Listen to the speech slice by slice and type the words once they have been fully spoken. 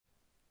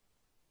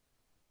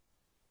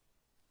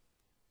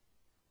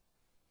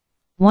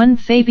One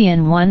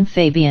Fabian, one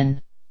Fabian.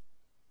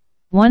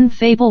 One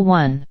fable,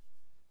 one.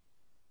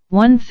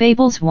 One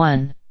fables,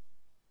 one.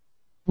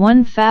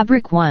 One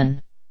fabric,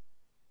 one.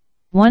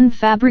 One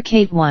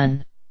fabricate,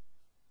 one.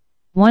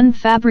 One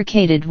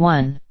fabricated,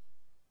 one.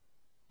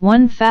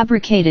 One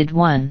fabricated,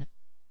 one.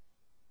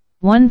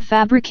 One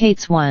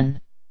fabricates, one.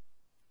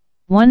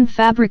 One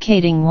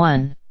fabricating,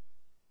 one.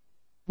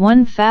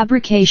 One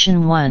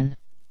fabrication, one.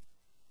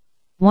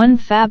 One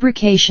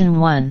fabrication,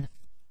 one.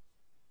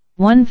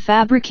 One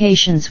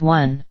fabrications,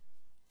 one.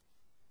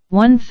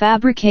 One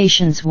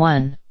fabrications,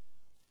 one.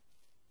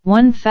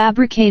 One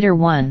fabricator,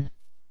 one.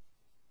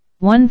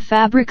 One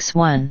fabrics,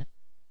 one.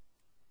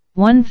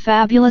 One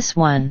fabulous,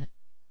 one.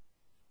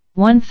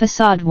 One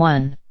facade,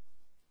 one.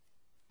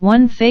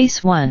 One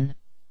face, one.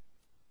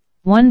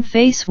 One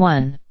face,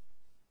 one.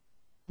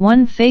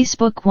 One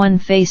Facebook, one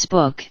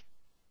Facebook.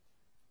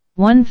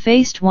 One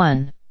faced,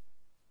 one.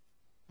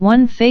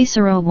 One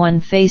facera,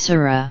 one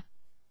facera.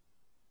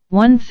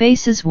 One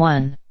faces,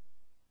 one.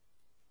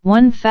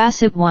 One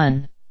facet,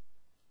 one.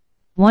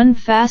 One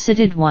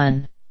faceted,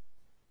 one.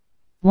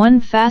 One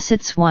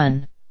facets,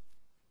 one.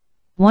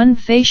 One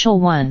facial,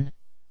 one.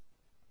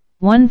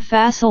 One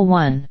facile,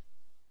 one.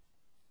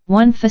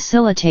 One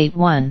facilitate,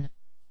 one.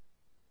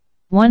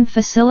 One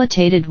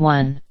facilitated,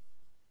 one.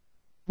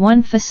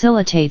 One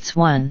facilitates,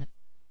 one.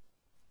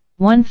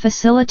 One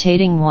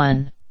facilitating,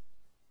 one.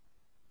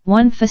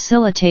 One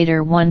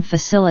facilitator, one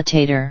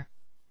facilitator.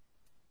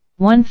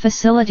 One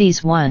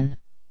facilities, one.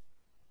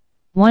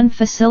 One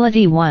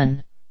facility,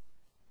 one.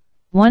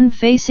 One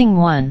facing,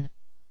 one.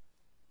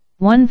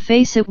 One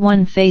facet,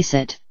 one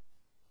facet.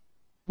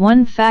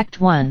 One fact,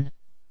 one.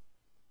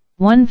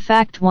 One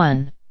fact,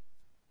 one.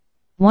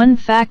 One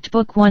fact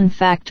book, one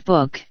fact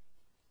book.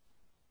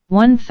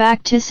 One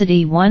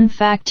facticity, one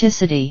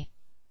facticity.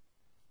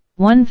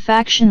 One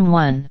faction,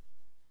 one.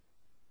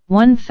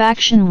 One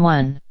faction,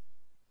 one.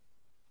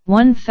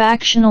 One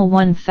factional,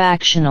 one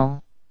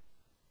factional.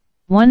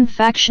 One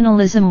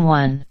factionalism,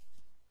 one.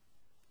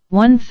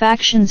 One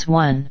factions,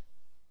 one.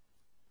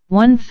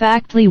 One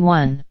factly,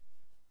 one.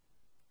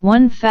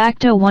 One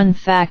facto, one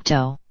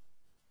facto.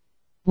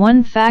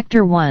 One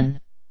factor,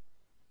 one.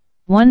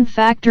 One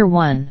factor,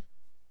 one.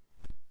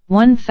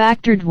 One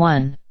factored,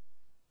 one.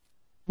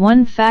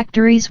 One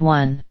factories,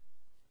 one.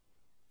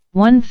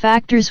 One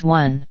factors,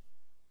 one.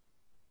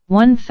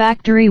 One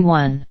factory,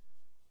 one.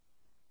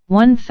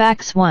 One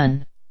fax,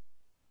 one.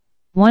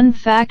 One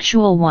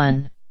factual,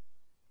 one.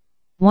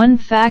 One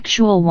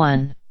factual,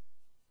 one.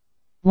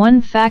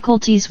 One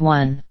faculties,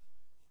 one.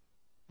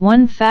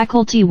 One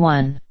faculty,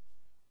 one.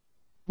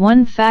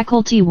 One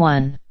faculty,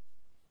 one.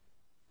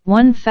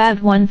 One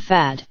fad, one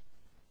fad.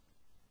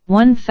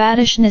 One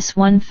faddishness,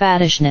 one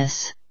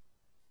faddishness.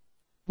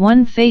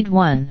 One fade,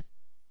 one.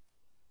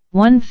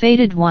 One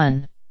faded,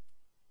 one.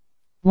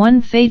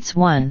 One fates,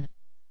 one.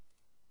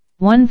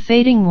 One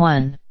fading,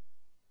 one.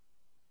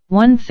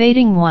 One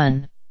fading,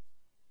 one.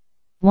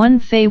 One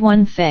fay,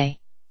 one fay.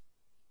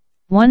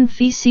 One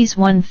feces,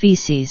 one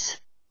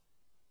feces.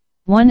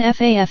 One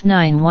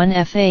FAF9, one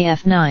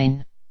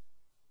FAF9.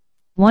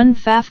 One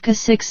FAFCA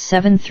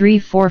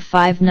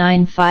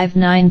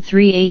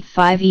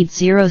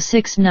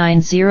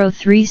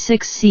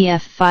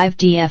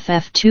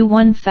 6734595938580690336CF5DFF2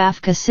 One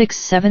FAFCA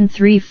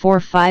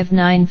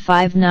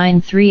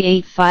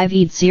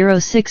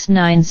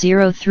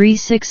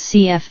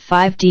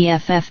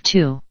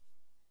 6734595938580690336CF5DFF2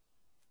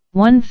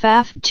 One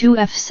FAF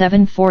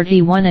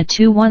 2F741 a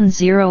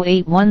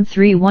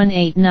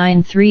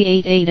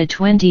 210813189388 a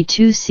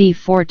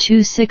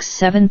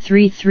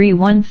 22C426733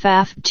 One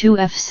FAF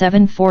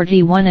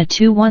 2F741 a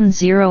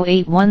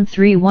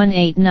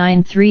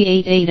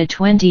 210813189388 a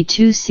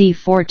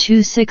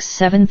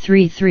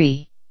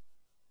 22C426733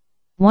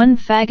 One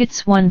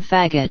faggots, one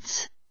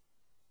faggots.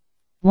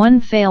 One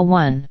fail,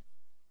 one.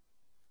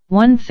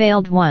 One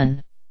failed,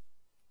 one.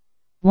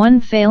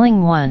 One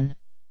failing, one.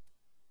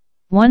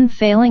 One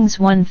failings,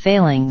 one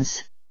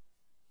failings.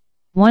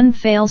 One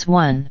fails,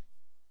 one.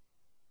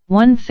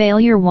 One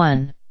failure,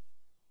 one.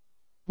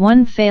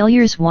 One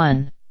failures,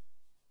 one.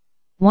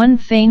 One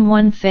feign,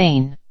 one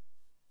feign.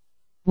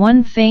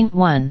 One faint,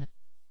 one.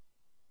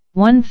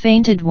 One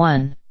fainted,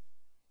 one.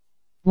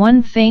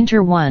 One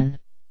fainter, one.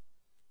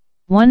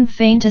 One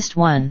faintest,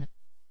 one.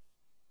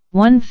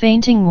 One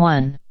fainting,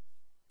 one.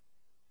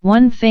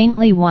 One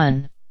faintly,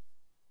 one.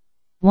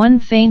 One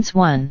faints,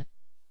 one.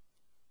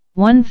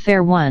 One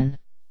fair, one.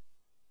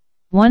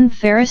 One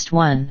fairest,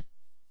 one.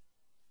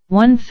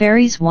 One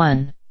fairies,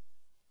 one.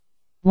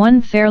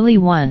 One fairly,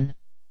 one.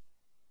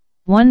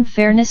 One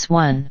fairness,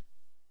 one.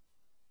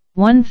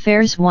 One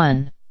fairs,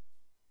 one.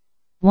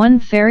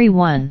 One fairy,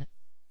 one.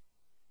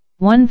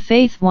 One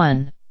faith,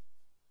 one.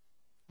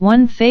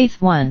 One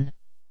faith, one.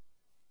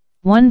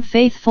 One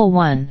faithful,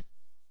 one.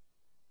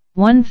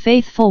 One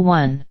faithful,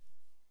 one.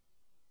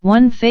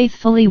 One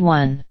faithfully,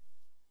 one.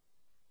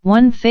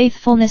 One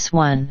faithfulness,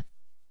 one.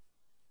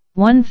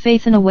 One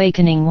faith and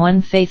awakening,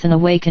 one faith and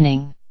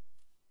awakening.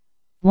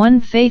 One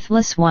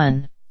faithless,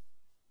 one.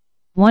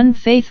 One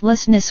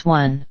faithlessness,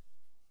 one.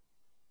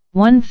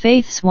 1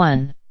 faiths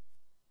 1.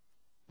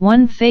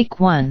 1 fake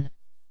 1.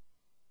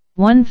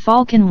 1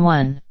 falcon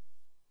 1.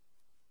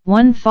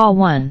 1 fall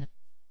 1.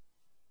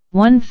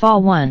 1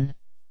 fall 1.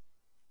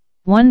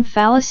 1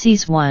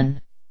 fallacies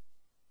 1.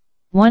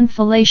 1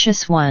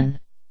 fallacious 1.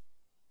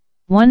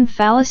 1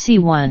 fallacy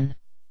 1.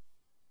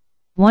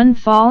 1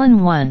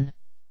 fallen 1.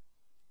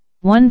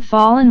 1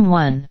 fallen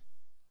 1.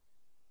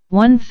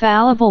 1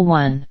 fallible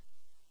 1.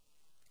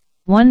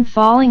 1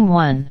 falling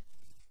 1.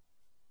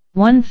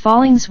 1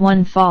 fallings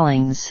 1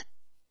 fallings.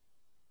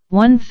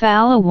 1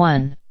 fallow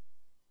 1.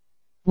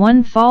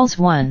 1 falls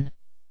 1.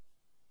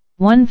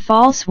 1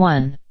 false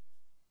 1.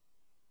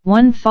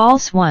 1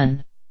 false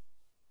 1.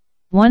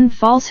 1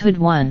 falsehood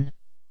 1.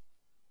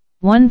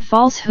 1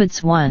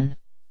 falsehoods 1.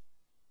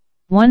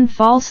 1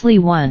 falsely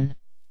 1.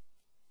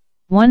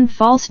 1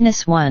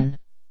 falseness 1.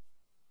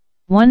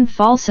 1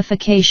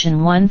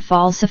 falsification 1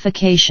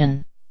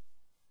 falsification.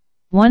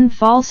 1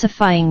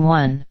 falsifying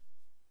 1.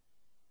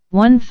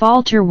 1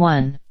 falter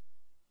 1.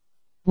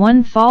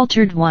 1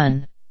 faltered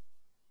 1.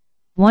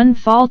 1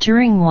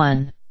 faltering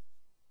 1.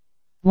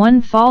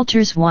 1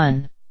 falters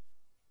 1.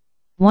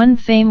 1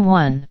 fame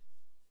 1.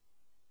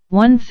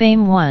 1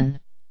 fame 1.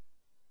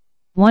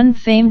 1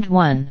 famed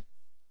 1.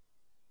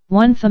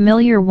 1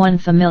 familiar 1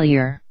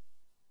 familiar.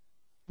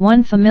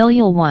 1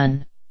 familial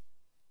 1.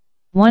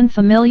 1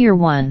 familiar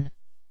 1.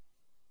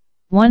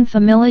 1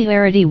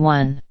 familiarity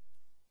 1.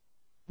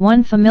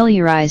 1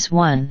 familiarize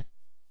 1.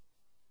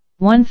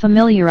 1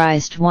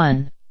 familiarized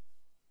 1.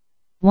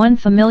 1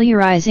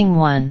 familiarizing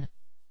 1.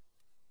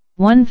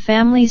 1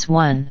 families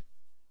 1.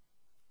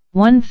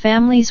 1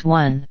 families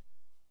 1.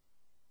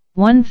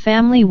 1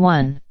 family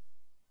 1.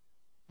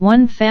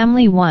 1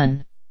 family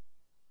 1.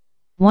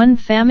 1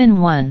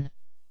 famine 1.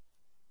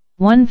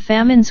 1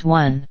 famines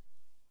 1.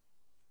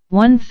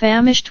 1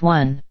 famished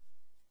 1.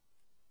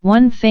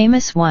 1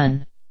 famous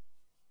 1.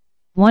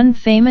 1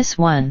 famous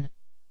 1.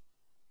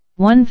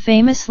 1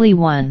 famously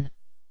 1.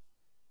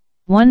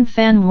 1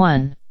 fan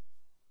 1.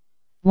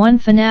 1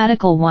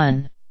 fanatical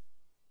 1.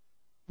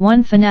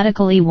 1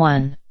 fanatically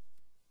 1.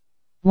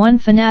 1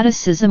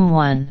 fanaticism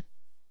 1.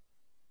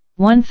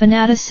 1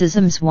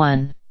 fanaticisms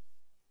 1.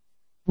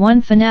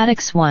 1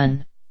 fanatics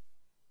 1.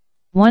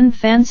 1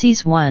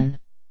 fancies 1.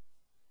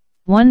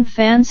 1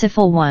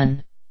 fanciful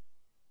 1.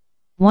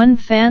 1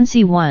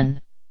 fancy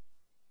 1.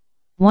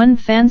 1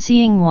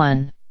 fancying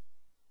 1.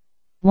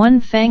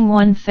 1 fang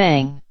 1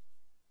 fang.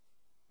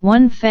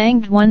 1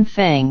 fanged 1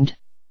 fanged.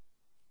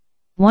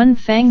 1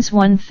 fangs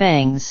 1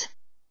 fangs.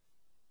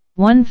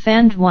 1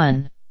 fanned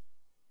 1.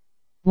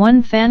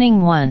 1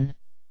 fanning 1.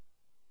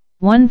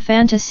 1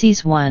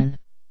 fantasies 1.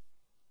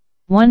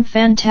 1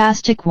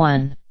 fantastic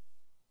 1.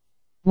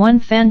 1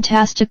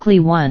 fantastically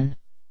 1.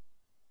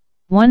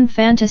 1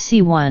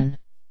 fantasy 1.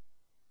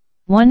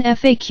 1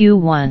 FAQ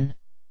 1.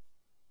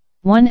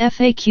 1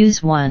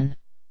 FAQs 1.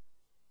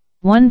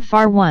 1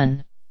 far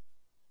 1.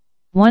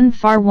 1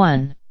 far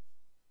 1.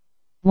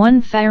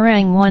 1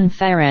 farang 1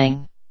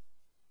 farang.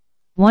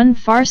 1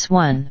 farce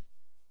 1.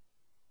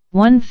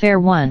 1 fair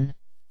 1.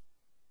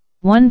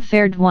 1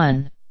 fared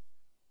 1.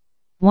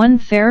 1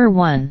 fairer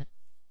 1.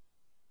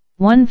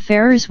 1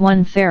 farers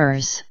 1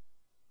 farers.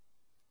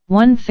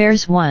 1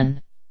 fares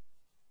 1.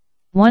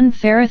 1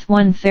 fareth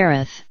 1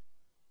 fareth.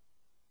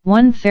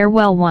 1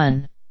 farewell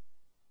 1.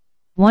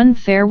 1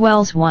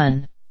 farewells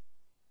 1.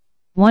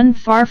 1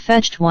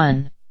 far-fetched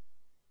 1.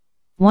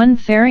 1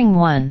 faring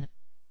 1.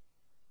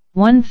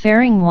 1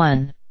 faring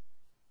 1.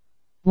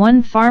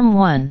 1 farm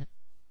 1.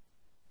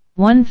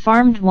 1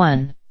 farmed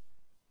 1.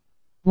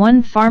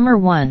 1 farmer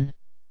 1.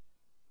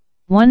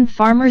 1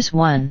 farmers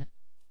 1.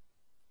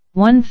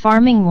 1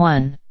 farming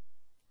 1.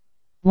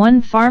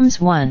 1 farms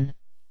 1.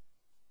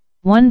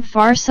 1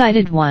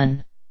 farsighted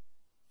 1.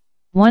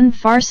 1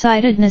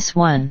 farsightedness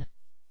 1.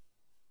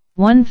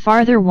 1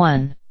 farther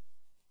 1.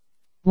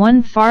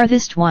 1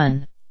 farthest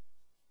 1.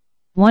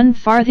 1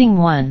 farthing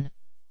 1.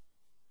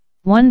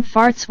 1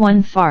 farts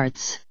 1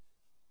 farts.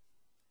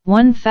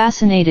 1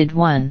 fascinated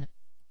 1.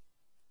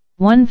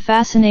 1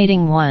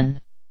 fascinating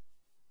 1.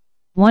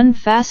 1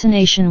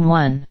 fascination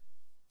 1.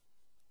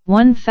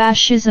 1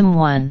 fascism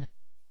 1.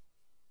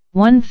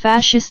 1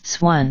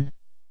 fascists 1.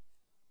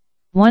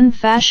 1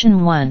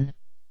 fashion 1.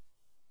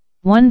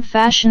 1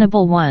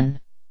 fashionable 1.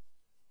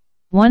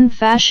 1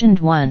 fashioned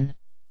 1.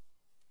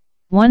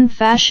 1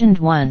 fashioned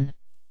 1.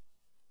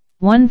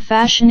 1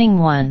 fashioning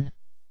 1.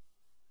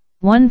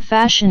 1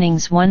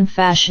 fashionings 1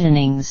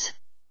 fashionings.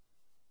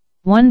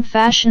 1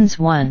 fashions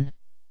 1.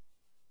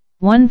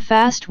 1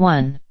 fast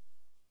 1.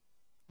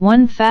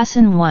 1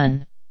 fasten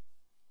 1.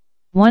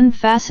 1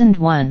 fastened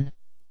 1.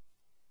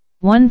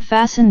 1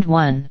 fastened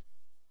 1.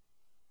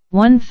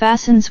 1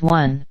 fastens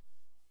 1.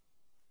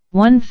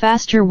 1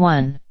 faster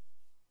 1.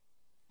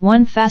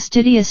 1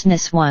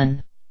 fastidiousness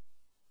 1.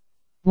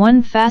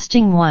 1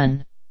 fasting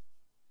 1.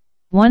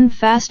 1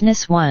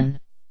 fastness 1.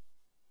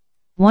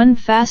 1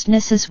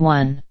 fastnesses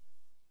 1.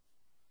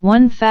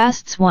 1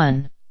 fasts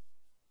 1.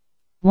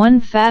 1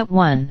 fat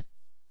 1.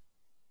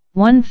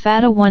 1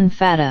 fata 1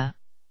 fata.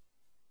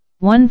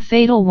 1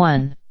 fatal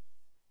 1.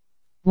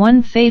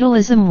 One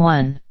fatalism.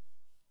 One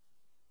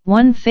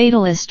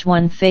fatalist.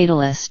 One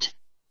fatalist.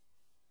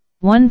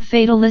 One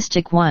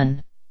fatalistic.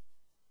 One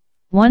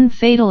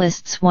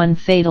fatalists. One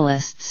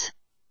fatalists.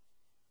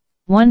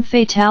 One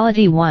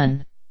fatality.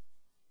 One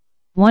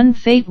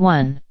fate.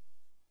 One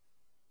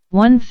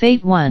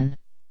fate.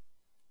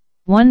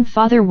 One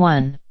father.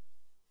 One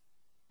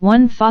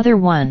father.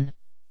 One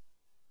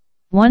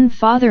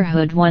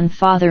fatherhood. One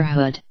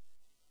fatherhood.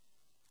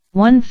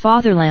 One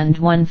fatherland.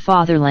 One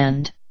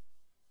fatherland.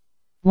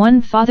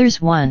 One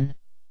father's. One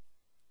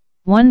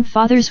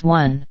father's.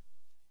 One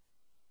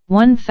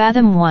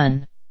fathom.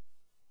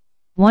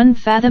 One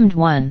fathomed.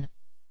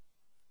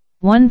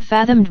 One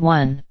fathomed.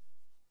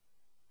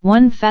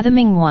 One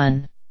fathoming.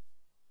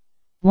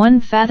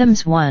 One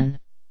fathoms. One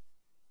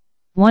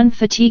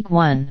fatigue.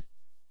 One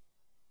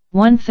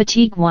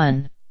fatigue.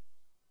 One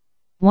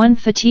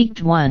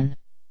fatigued.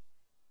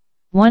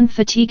 One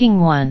fatiguing.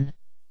 One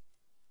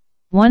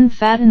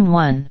fatten.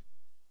 One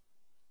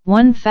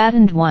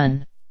fattened.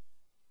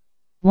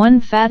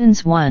 One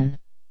fattens. One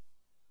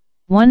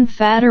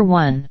fatter.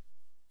 One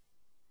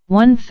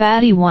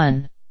fatty.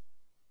 One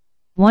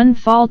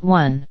fault.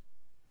 One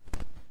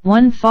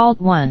fault.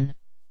 One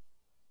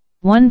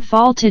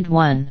faulted.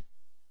 One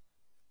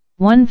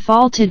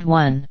faulted.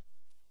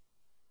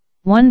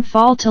 One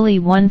faultily.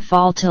 One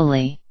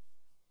faultily.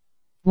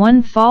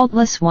 One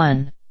faultless.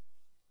 One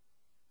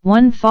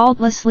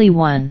faultlessly.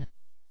 One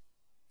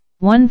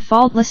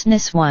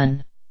faultlessness.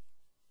 One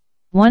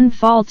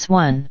faults.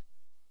 One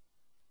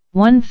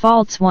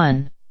faults.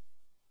 One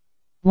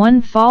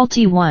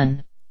faulty.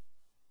 One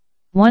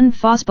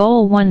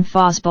fossbowl. One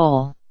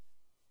fossbowl.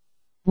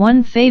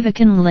 One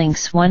favicon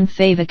links. One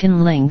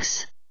favicon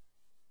links.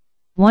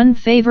 One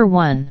favor.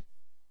 One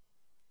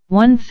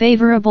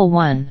favorable.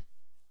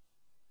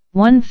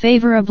 One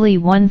favorably.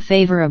 One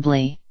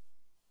favorably.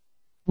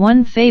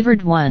 One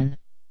favored. One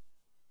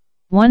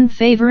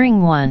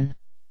favoring.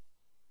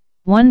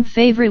 One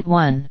favorite.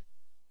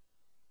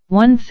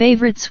 One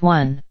favorites.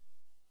 One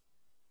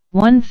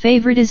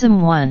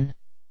favoritism.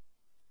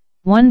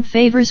 One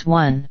favors.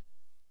 One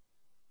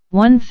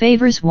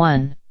favors.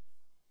 One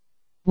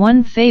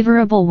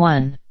favorable.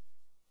 One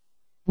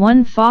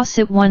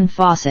faucet. One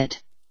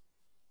faucet.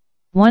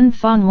 One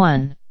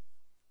fawn.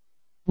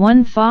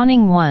 One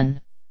fawning.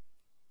 One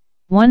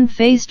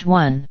phased.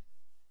 One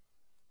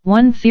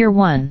fear.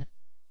 One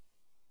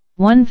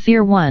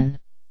fear.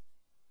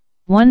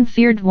 One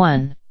feared.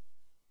 One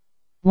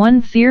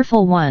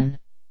fearful.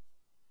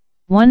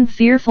 One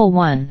fearful.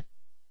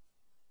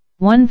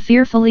 One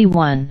fearfully.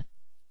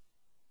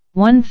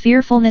 One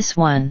fearfulness.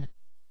 One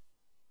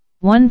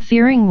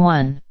fearing.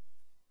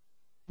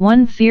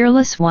 One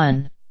fearless.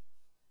 One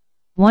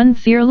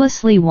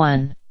fearlessly.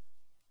 One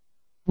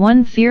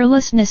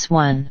fearlessness.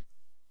 One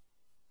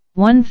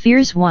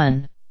fears.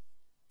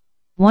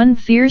 One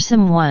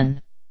fearsome.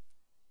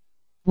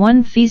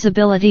 One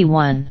feasibility.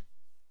 One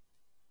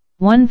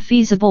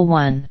feasible.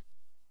 One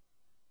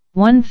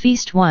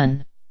feast.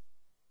 One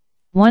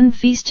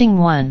feasting.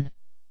 One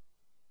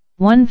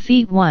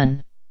feet.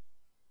 One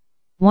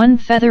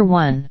feather.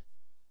 One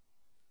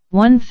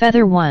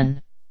feather.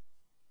 One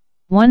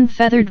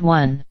feathered.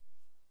 One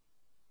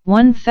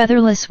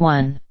featherless.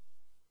 One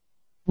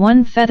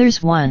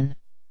feathers.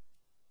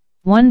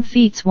 One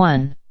feats.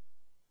 One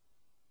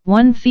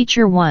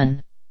feature.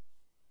 One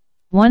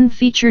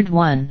featured.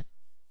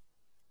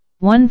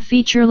 One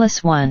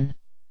featureless. One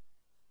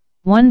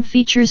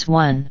features.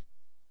 One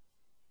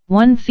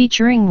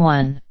featuring.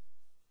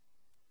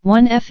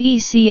 One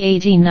FEC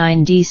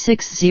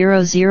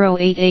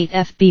 89D60088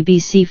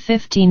 FBBC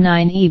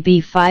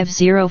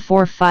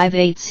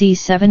 59EB50458C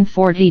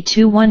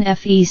 742 1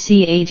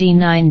 FEC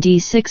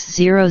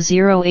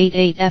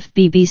 89D60088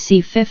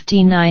 FBBC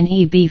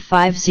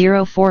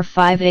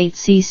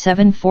 59EB50458C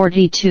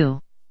 742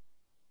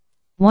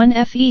 1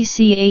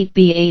 FEC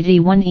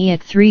 8B81E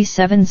at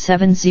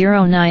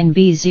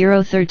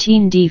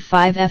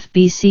 37709B013D5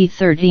 FBC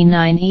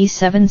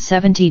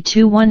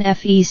 39E772 1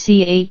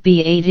 FEC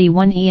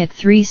 8B81E at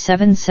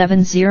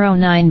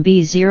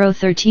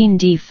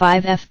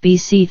 37709B013D5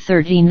 FBC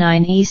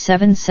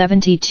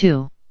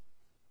 39E772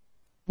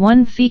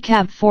 1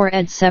 FECAB 4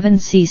 ed 7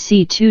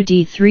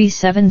 CC2D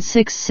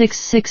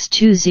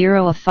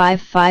 3766620 A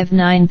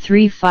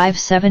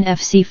 559357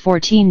 FC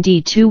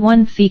 14D2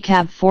 1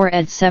 FECAB 4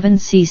 ed 7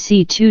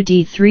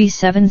 CC2D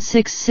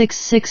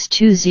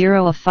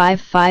 3766620 A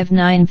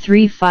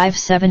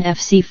 559357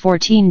 FC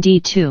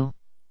 14D2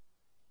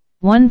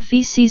 1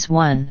 Feces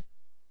 1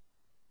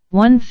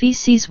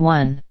 Feces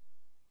 1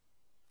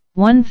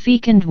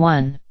 Fecund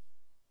 1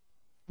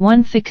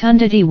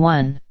 Fecundity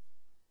 1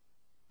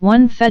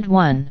 Fed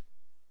 1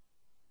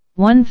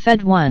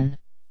 Fed 1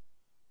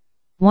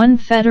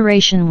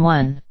 Federation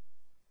 1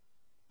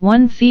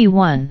 Fee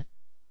 1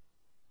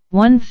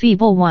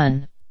 Feeble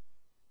 1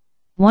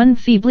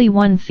 feebly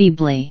 1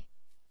 feebly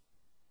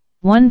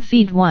 1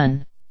 feed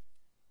 1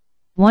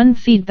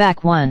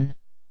 feedback 1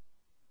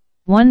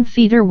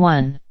 feeder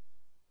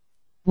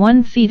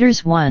 1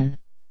 feeders 1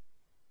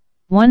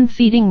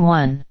 feeding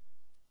 1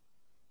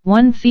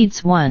 One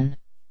feeds one.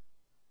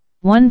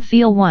 One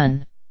feel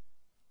one.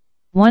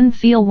 One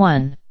feel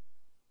one.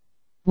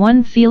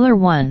 One feeler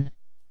one.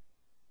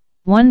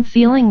 One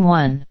feeling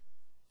one.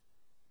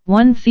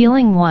 One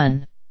feeling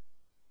one.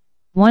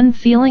 One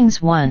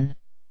feelings one.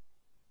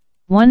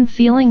 One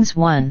feelings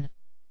one.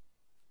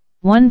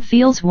 One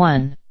feels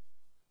one.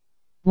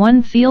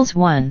 One feels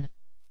one.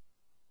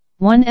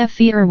 One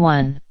fear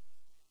one.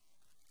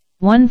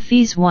 One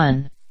fees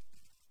one.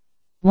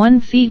 One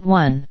feet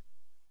one.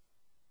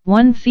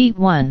 One feet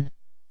one.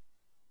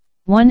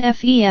 1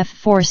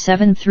 FEF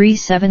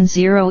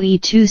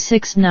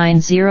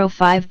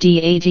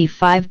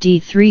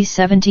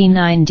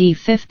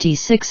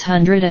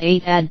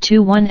 47370E26905D85D379D5608 add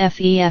to 1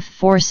 FEF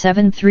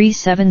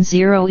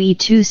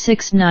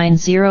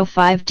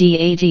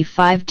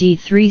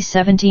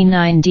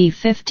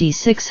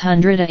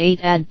 47370E26905D85D379D5608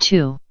 add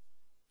to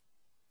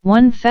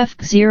 1 FEF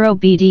 0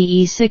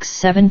 BDE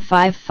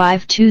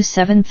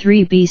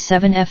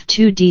 6755273B7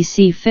 F2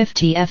 DC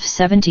 50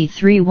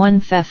 F73 1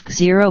 FEF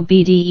 0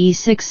 BDE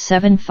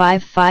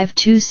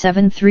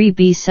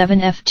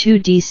 6755273B7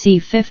 F2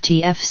 DC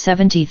 50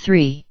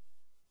 F73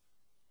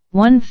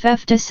 1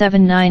 FEFTA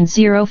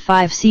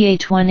 7905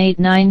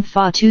 CH189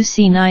 FA2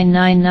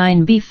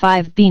 C999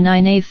 B5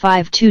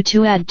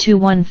 B9A522 add to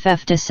 1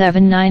 FEFTA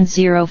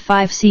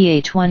 7905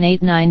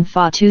 CH189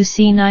 FA2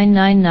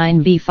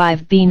 C999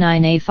 B5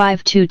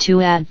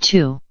 B9A522 add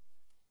to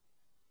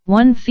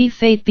 1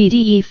 FEFATE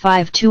BDE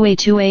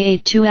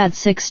 52A2A82 add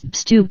 6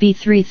 BS2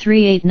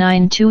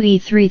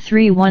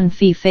 B33892E33 1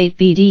 FEFATE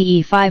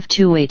BDE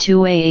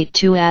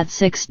 52A2A82 add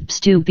 6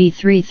 BS2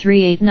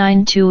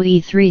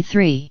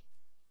 B33892E33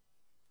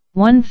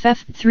 1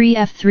 FEF3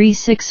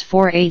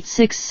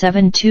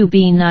 F364867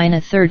 B9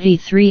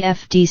 A33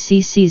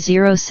 FDCC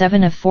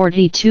 07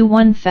 A42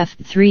 1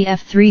 FEF3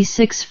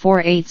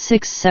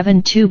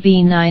 F364867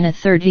 B9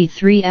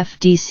 A33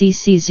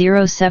 FDCC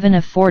 07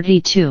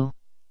 A42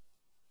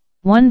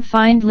 1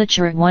 Find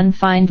Literature 1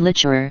 Find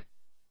Literature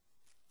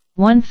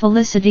 1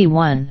 Felicity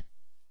 1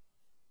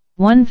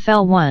 1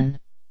 Fell 1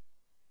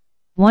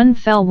 1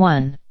 Fell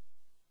 1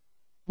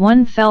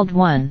 1 Felled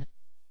 1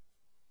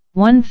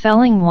 1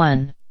 Felling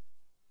 1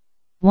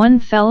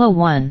 1 Fellow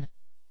 1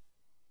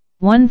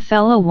 1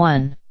 Fellow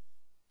 1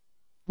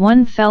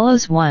 1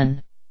 Fellows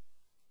 1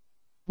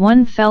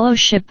 1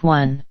 Fellowship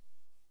 1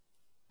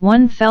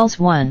 1 Fells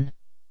 1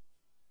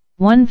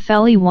 1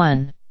 Felly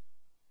 1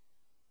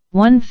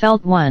 1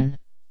 Felt 1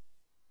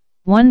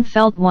 1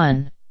 Felt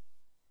 1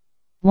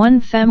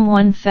 1 Fem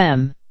 1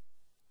 Fem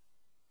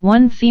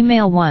 1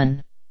 Female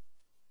 1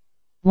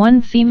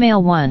 1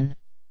 Female 1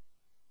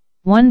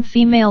 1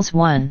 Females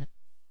 1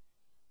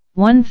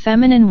 1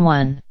 Feminine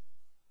 1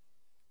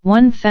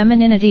 1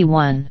 Femininity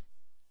 1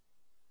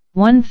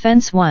 1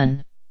 Fence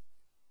 1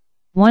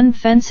 1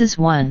 Fences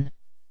 1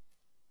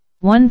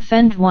 1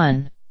 Fend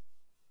 1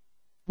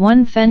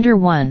 1 Fender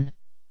 1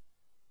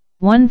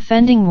 1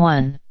 Fending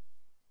 1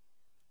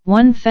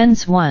 1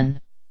 Fence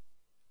 1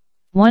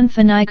 1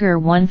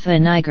 Feniger 1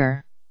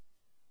 Feniger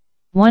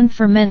 1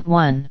 Ferment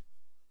 1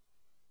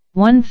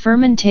 1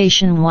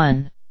 Fermentation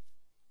 1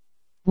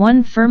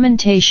 1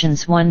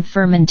 Fermentations 1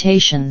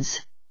 Fermentations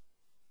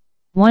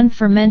 1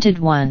 Fermented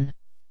 1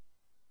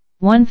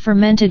 1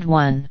 Fermented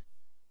 1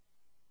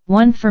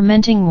 1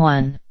 Fermenting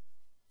 1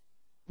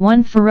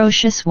 1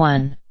 Ferocious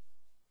 1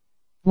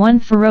 1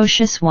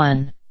 Ferocious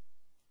 1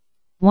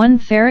 1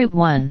 Ferret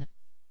 1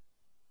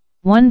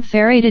 1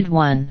 Ferreted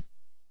 1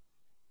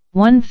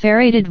 1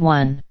 Ferreted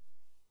 1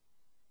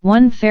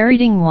 1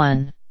 Ferreting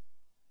 1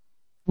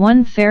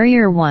 1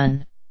 Farrier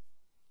 1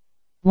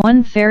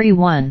 1 Ferry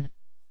 1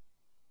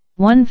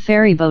 1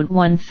 Ferryboat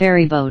 1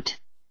 Ferryboat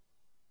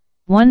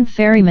 1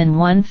 Ferryman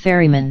 1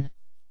 Ferryman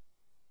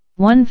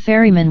 1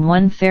 Ferryman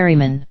 1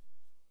 Ferryman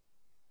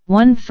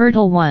 1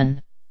 Fertile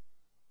 1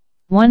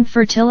 1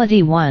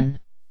 Fertility 1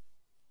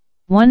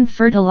 1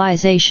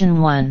 Fertilization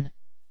 1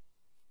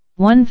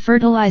 1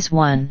 Fertilize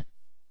 1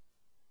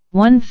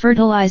 1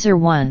 Fertilizer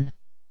 1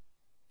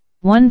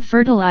 1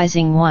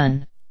 Fertilizing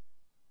 1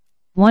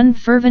 1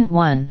 Fervent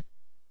 1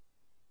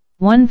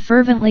 1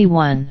 Fervently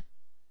 1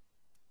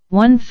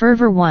 1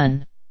 Fervor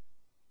 1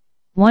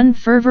 1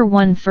 Fervor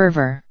 1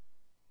 Fervor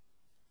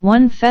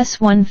 1 Fess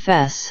 1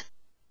 Fess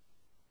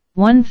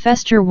 1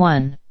 Fester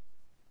 1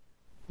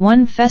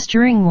 1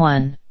 Festering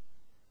 1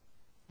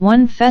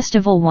 1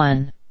 Festival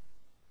 1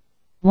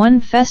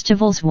 1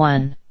 Festivals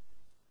 1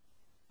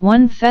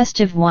 1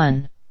 Festive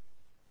 1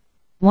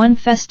 1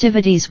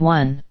 Festivities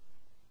 1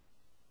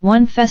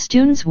 1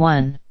 Festoons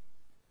 1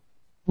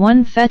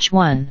 1 Fetch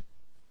 1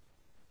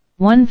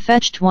 1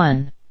 Fetched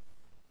 1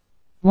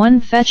 1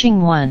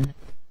 Fetching 1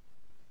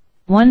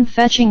 1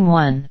 Fetching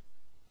 1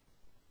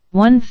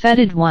 1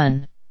 Fetid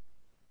 1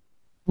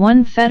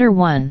 1 Fetter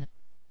 1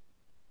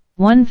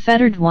 1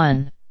 Fettered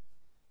 1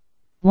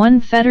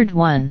 1 Fettered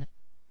 1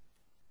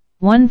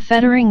 1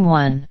 Fettering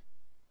 1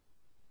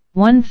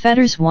 1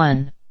 Fetters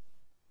 1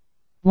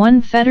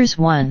 1 Fetters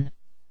 1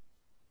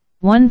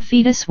 1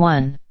 Fetus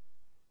 1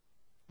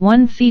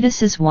 1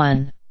 Fetuses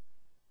 1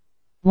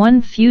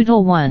 1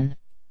 Feudal 1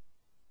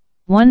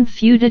 one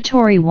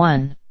feudatory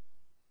one,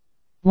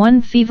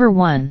 one fever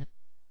one,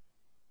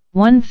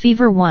 one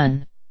fever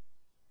one,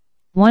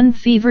 one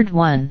fevered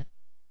one,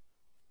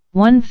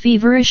 one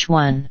feverish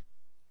one,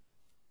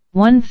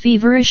 one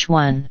feverish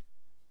one,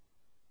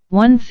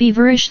 one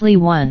feverishly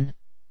one,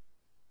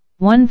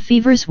 one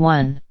fevers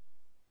one,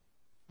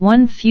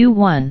 one few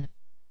one,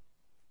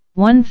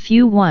 one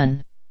few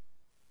one,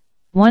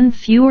 one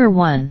fewer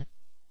one,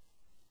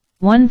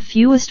 one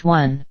fewest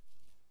one,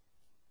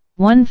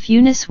 one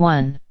fewness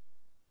one,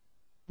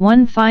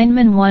 one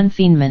Feynman one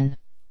Feynman,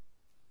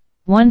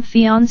 one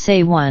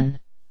fiancé one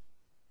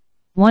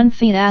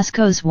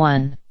fiascos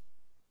one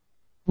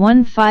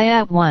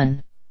fiat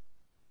one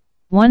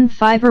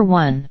fiber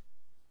one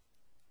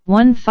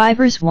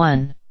fibers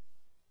one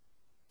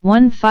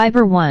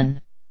fiber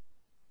one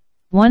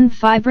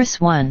fibrous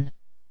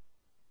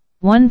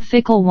one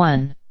fickle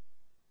one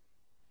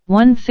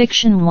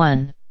fiction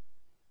one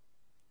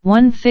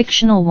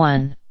fictional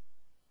one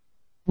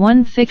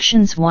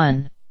fictions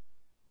one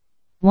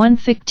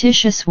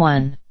fictitious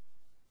one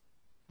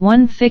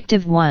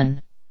fictive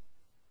one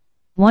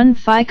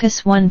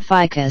ficus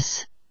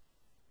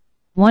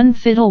one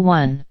fiddle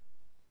one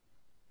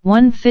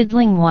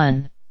fiddling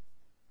one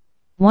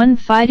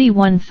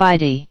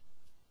fidey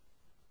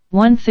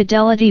one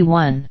fidelity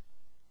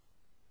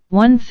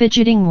one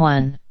fidgeting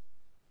one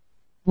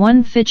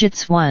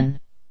fidgets one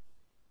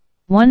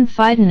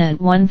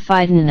fidenate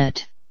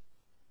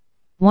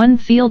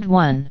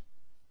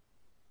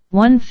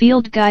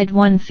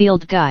one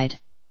field guide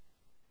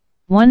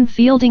one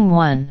fielding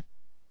one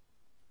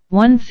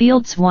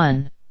fields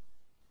one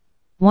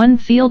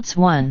fields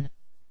one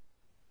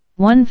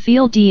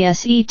field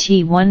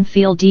dset one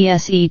field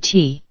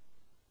dset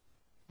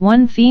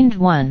one fiend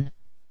one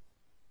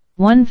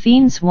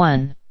fiends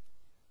one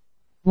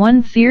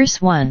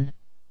fierce one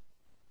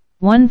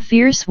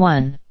fierce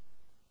one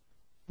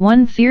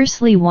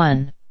fiercely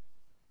one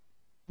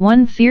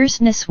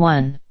fierceness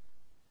one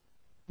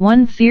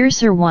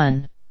fiercer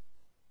one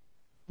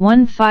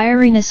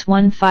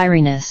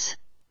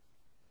fieriness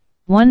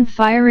one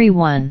fiery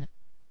one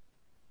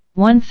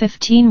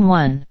 15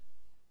 one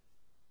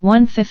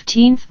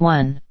 15th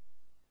one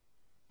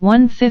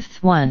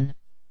fifth one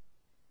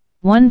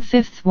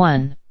fifth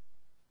one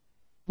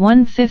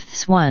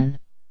fifths one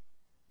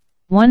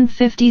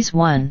 50s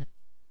one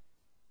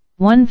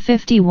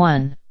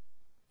 51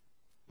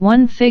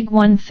 one fig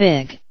one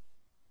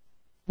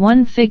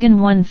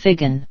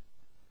figgin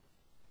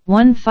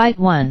one fight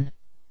one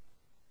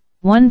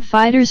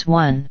fighters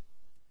one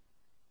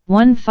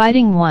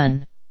fighting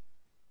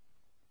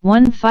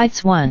one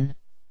fights one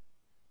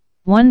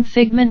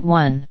figment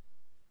one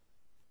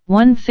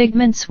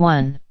figments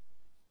one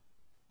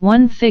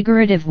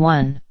figurative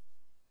one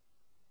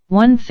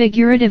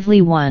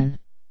figuratively one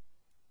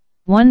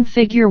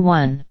figure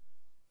one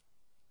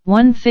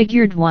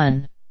figured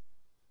one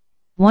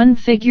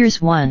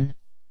figures one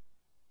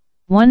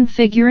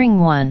figuring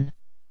one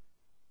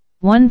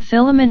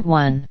filament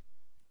one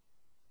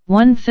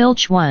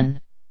filch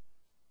one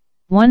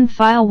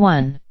file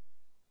one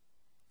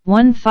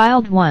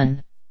filed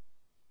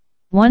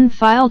one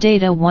file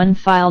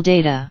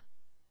data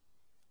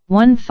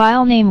one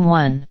file name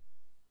one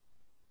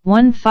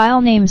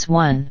file names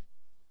one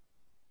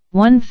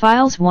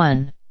files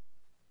one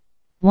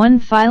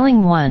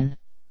filing one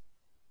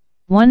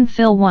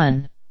fill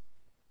one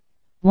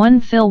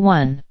fill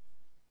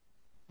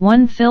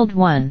one filled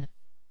one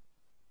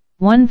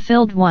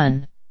filled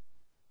one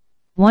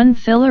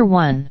filler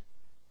one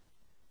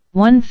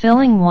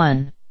filling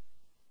one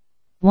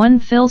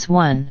fills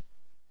one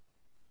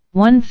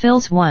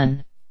fills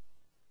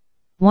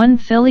one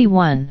filly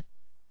one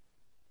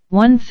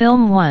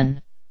film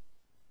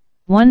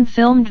one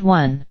filmed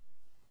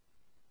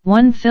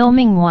one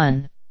filming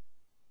one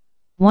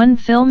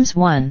films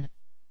one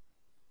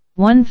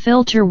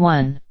filter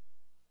one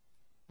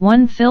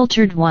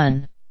filtered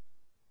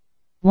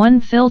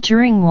one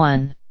filtering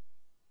one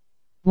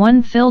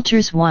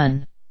filters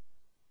one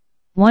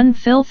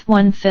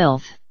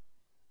filth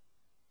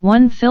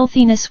one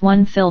filthiness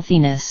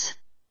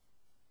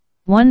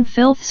one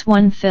filths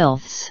one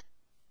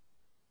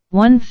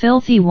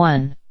filthy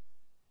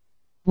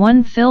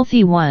one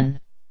filthy one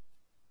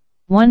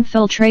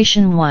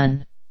filtration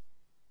one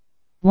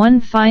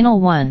final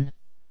one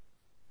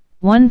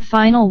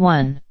final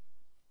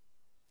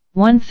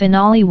one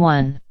finale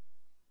one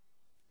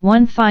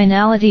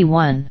finality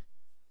one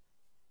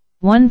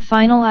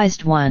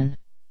finalized one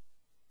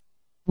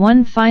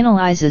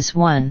finalizes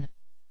one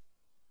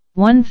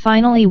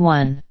finally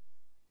one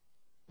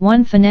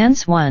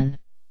finance one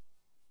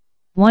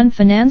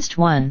financed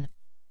one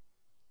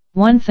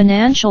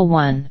financial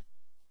one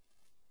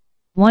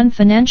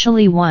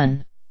financially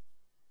one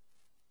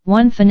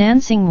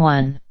financing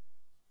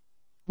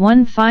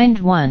one find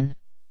one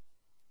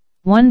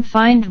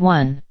find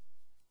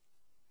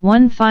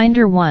one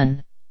finder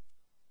one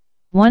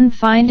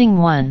finding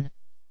one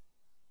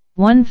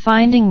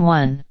finding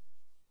one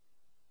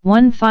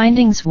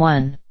findings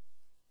one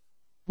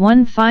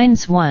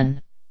finds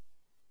one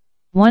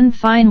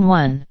fine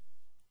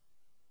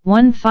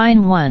one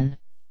fine one,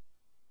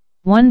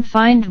 one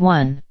fined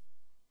one,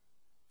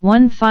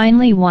 one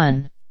finely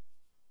one,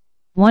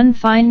 one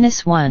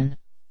fineness one,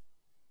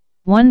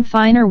 one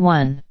finer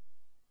one,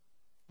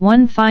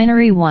 one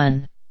finery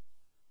one,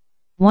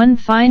 one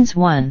fines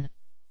one,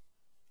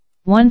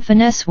 one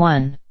finesse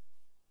one,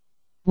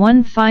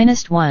 one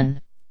finest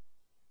one,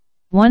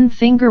 one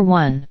finger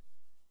one,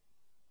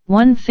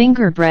 one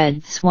finger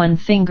breadths, one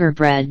finger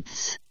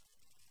breadths,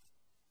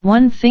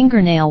 one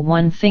fingernail,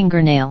 one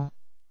fingernail,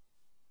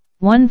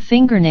 one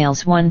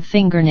fingernails, one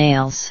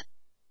fingernails,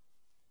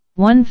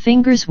 one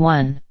fingers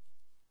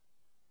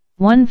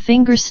one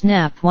finger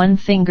snap, one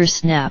finger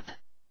snap,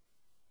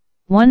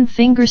 one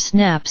finger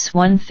snaps,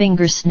 one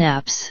finger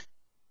snaps,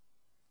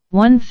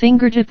 one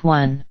fingertip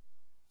one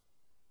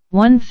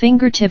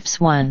fingertips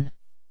one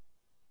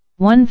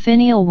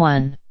finial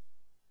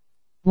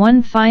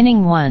one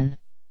fining one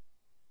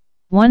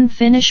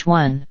finish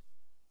one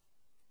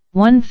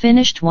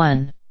finished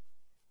one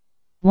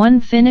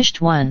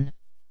finished one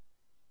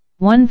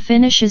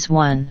finishes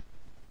one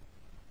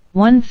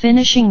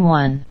finishing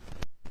one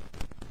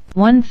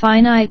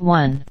finite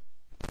one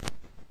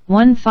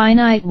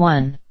finite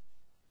one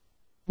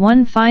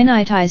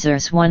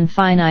finitizers, one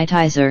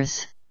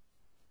finitizers,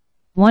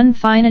 one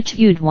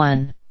finitude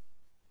one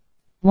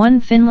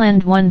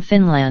Finland, one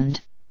Finland,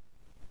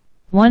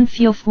 one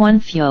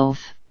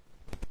fiof,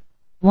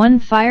 one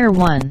fire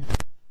one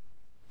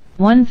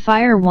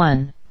fire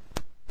one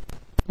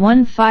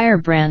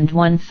firebrand,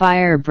 one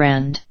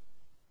firebrand,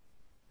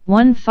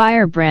 one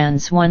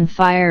firebrands, one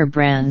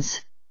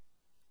firebrands,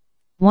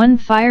 one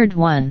fired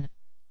one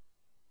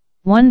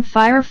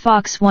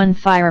firefox, one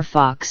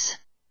firefox,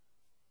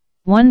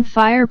 one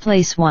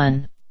fireplace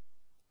one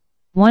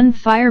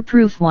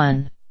fireproof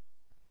one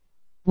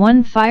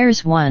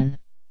fires one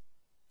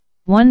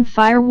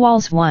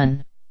firewalls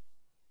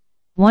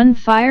one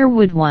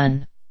firewood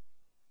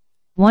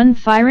one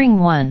firing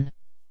one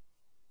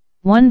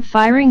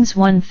firings,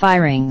 one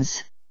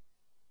firings,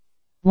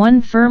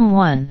 one firm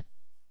one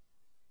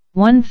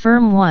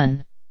firm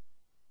one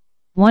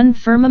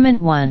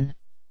firmament one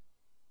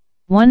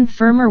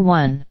firmer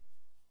one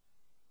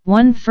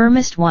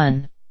firmest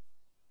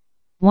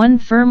one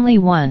firmly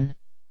one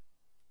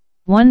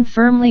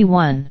firmly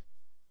one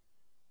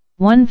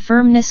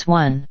firmness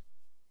one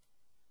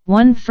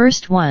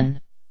first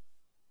one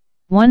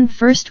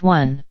first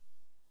one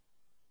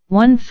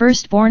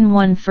firstborn,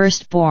 one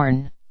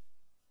firstborn,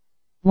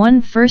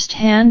 one first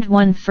hand,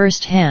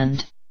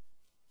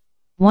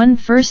 one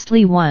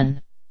firstly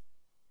one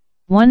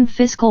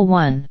fiscal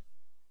one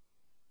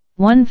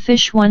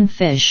fish, one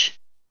fish,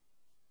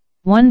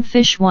 one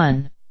fish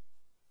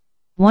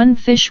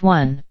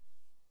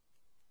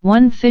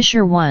one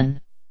fisher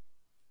one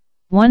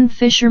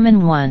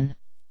fisherman one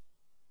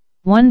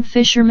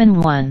fisherman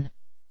one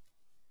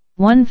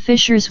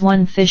fishers,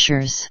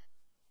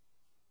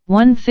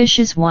 one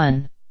fishes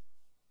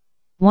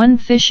one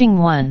fishing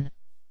one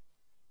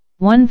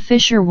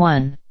fisher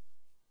one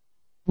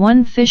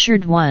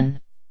fishered one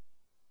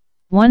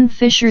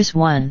fishers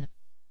one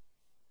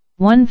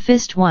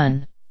fist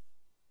one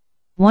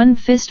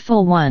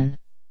fistful one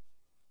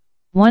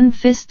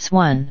fists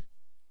one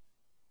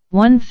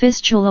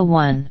fistula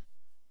one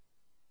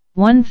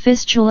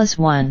fistulas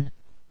one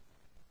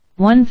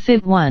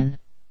fit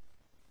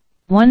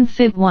one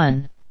fit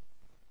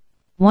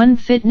one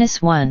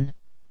fitness one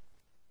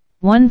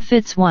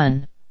fits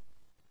one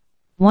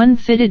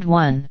fitted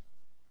one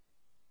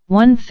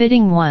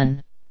fitting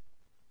one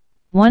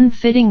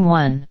fitting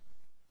one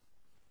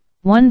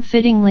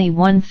fittingly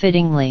one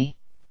fittingly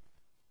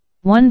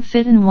one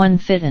fitten one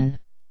fitten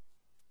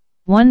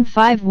one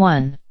five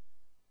one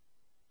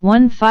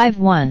five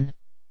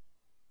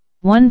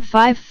one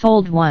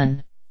five-fold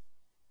one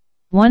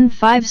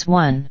fives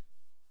one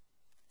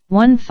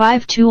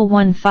five tool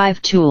one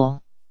five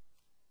tool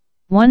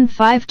one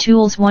five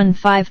tools one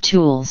five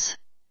tools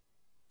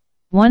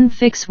one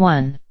fix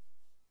one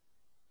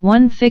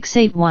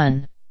fixate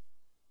one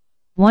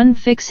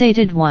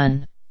fixated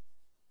one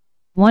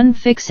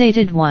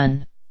fixated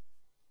one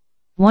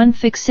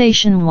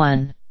fixation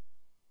one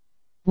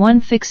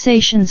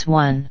fixations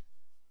one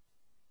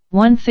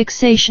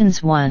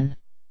fixations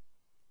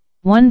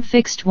one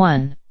fixed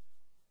one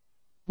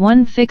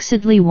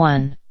fixedly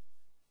one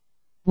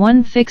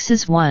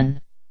fixes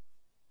one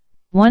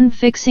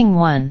fixing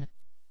one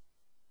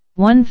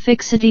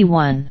fixity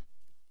one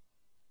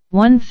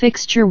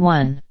fixture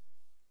one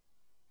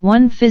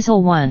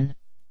fizzle one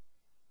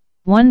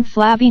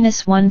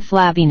flabbiness one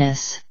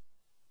flabbiness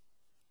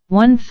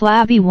one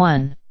flabby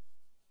one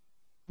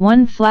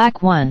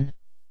flack one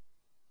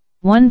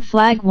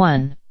flag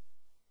one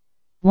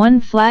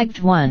flagged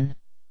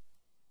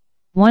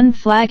one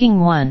flagging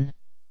one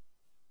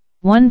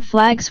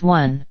flags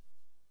one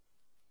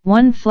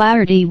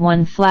flaherty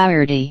one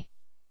flaherty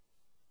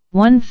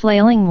one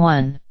flailing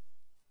one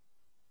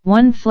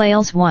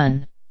flails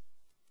one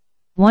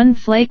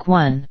flake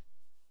one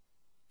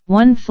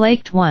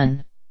flaked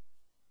one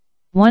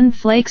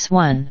flakes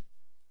one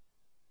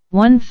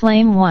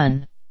flame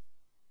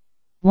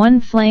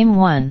one flame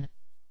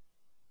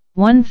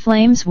One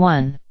flames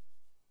one.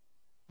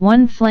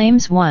 One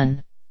flames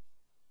one.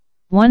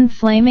 One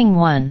flaming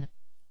one.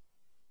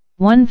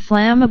 One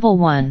flammable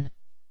one.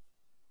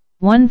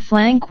 One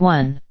flank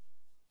one.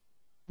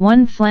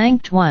 One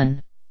flanked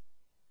one.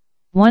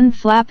 One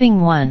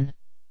flapping one.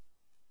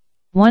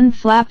 One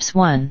flaps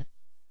one.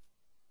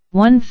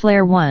 One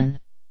flare one.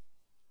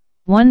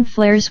 One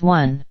flares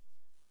one.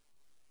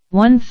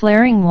 One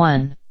flaring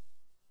one.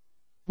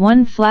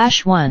 One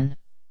flash one.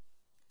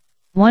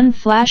 One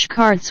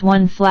flashcards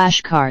one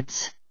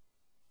flashcards.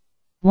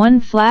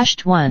 One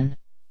flashed one.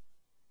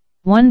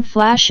 One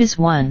flashes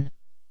one.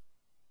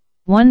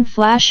 One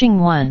flashing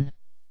one.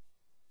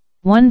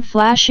 One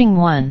flashing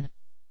one.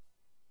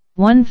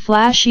 One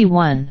flashy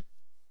one.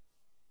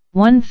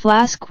 One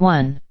flask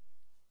one.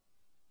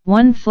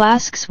 One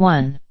flasks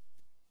one.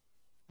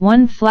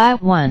 One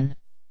flat one.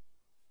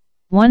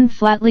 One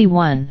flatly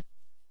one.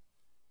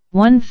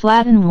 One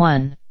flatten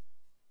one.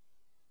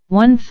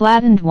 One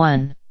flattened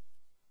one.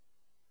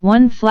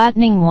 One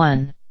flattening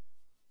one.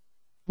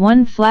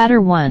 One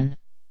flatter one.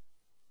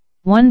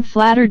 One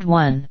flattered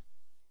one.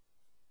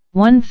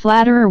 One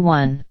flatterer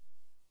one.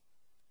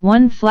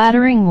 One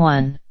flattering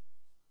one.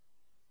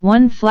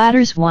 One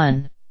flatters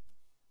one.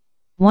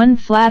 One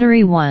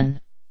flattery one.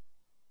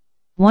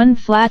 One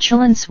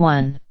flatulence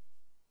one.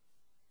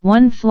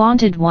 One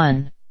flaunted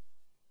one.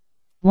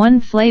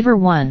 One flavor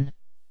one.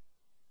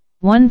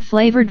 One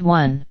flavored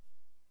one.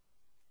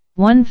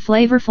 One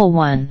flavorful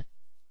one.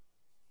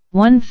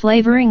 One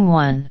flavoring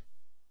one.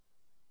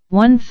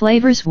 One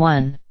flavors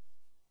one.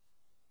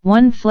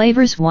 One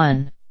flavors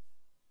one.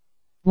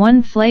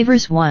 One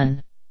flavors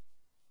one.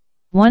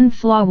 One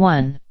flaw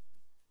one.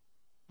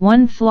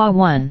 One flaw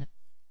one.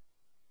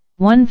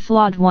 One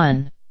flawed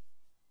one.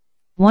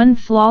 One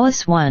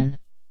flawless one.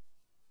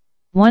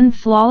 One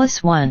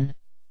flawless one.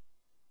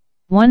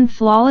 One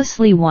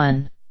flawlessly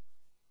one.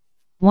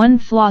 One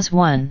flaws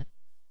one.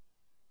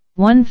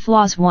 One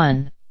flaws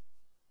one.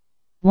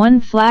 One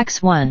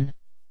flax one.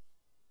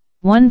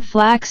 One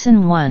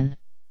flaxen one.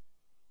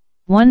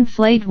 One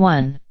flayed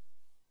one.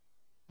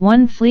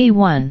 One flea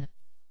one.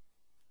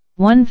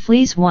 One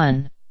fleas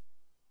one.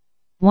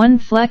 One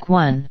fleck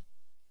one.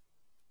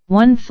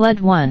 One fled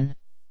one.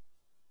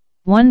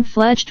 One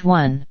fledged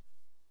one.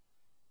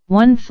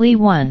 One flea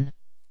one.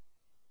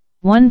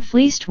 One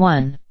fleeced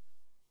one.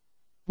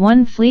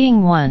 One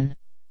fleeing one.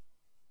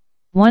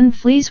 One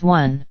flees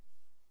one.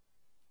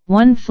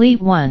 One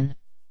fleet one.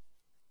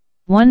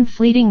 One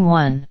fleeting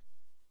one.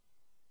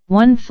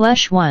 One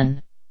flesh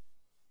one.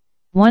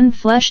 One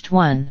fleshed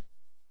one.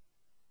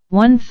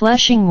 One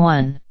fleshing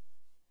one.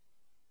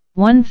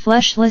 One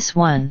fleshless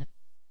one.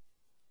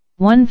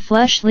 One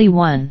fleshly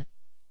one.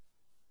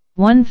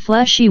 One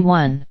fleshy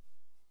one.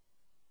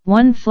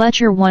 One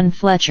Fletcher one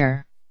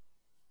Fletcher.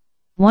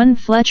 One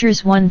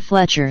Fletchers one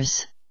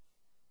Fletchers.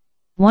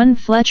 One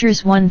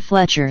Fletchers one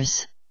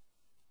Fletchers.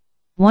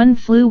 One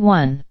flew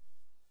one.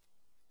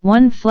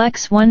 One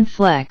flex one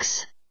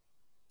flex.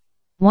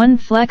 One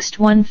flexed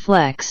one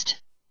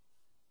flexed.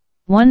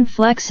 One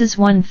flexes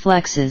one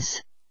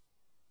flexes.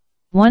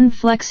 One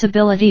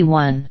flexibility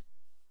one.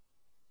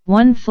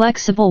 One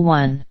flexible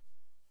one.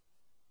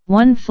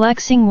 One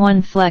flexing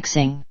one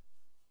flexing.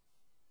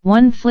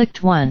 One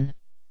flicked one.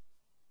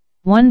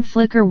 One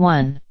flicker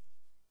one.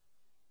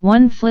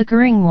 One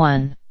flickering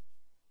one.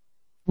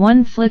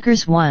 One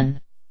flickers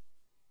one.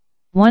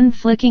 One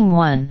flicking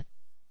one.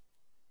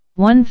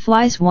 One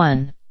flies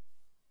one.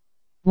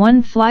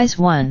 One flies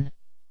one.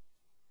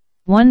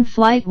 One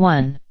flight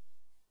one.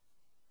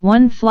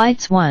 One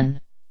flights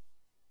one.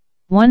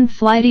 One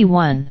flighty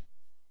one.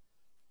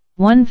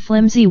 One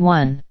flimsy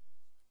one.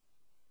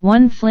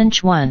 One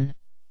flinch one.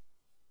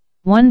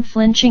 One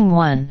flinching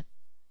one.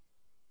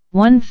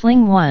 One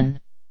fling one.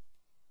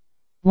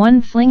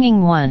 One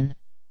flinging one.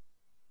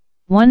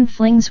 One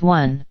flings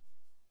one.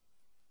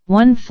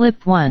 One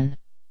flip one.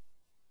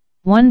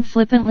 One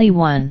flippantly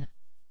one.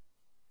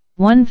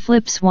 One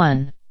flips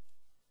one.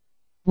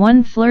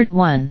 One flirt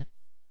one.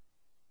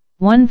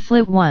 One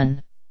flit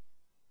one.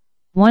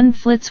 One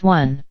flits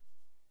one.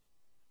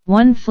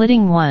 One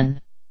flitting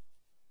one.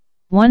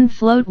 One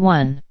float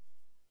one.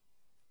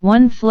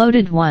 One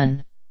floated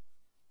one.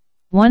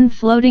 One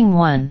floating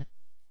one.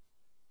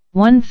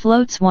 One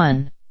floats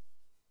one.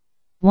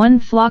 One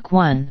flock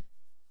one.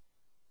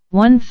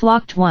 One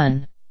flocked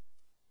one.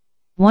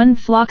 One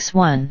flocks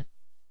one.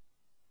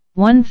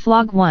 One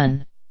flog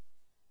one.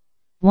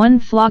 One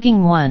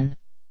flogging one.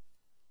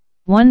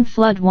 One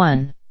flood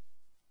one.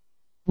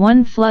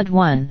 One flood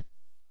one.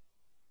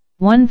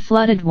 One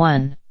flooded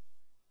one.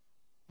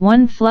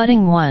 One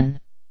flooding one.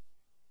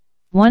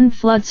 One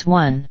floods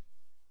one.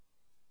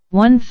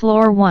 One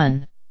floor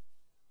one.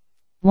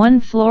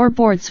 One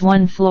floorboards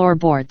one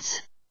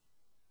floorboards.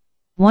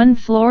 One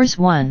floors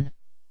one.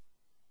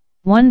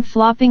 One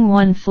flopping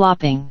one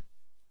flopping.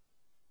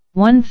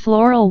 One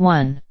floral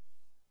one.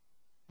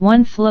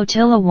 One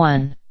flotilla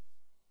one.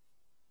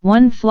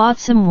 One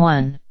flotsam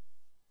one.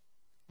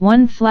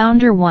 One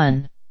flounder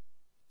one.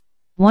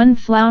 One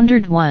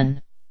floundered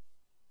one.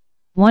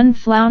 One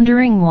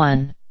floundering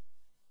one.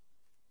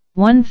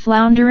 one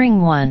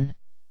floundering one,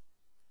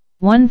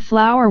 one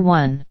flower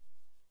one,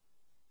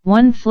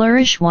 one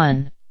flourish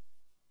one,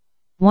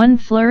 one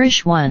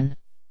flourish one,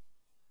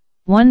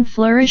 one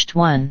flourished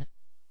one,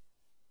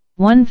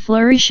 one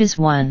flourishes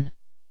one,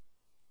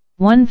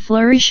 one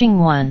flourishing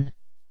one,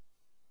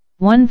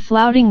 one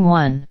flouting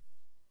one,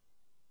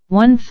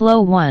 one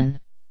flow one,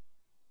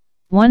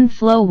 one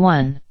flow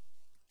one,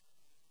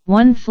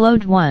 one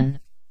flowed one,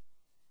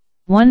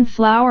 one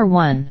flower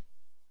one,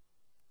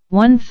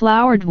 one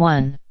flowered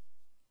one,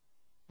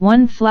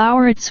 one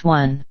flowerets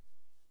one,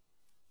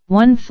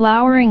 one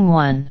flowering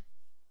one,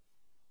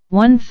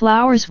 one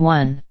flowers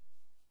one,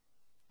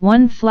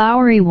 one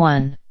flowery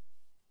one,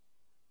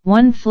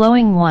 one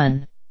flowing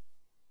one,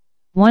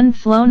 one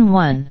flown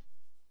one,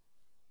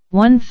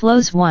 one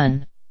flows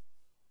one,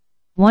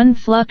 one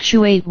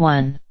fluctuate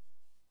one,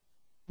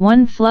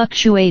 one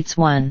fluctuates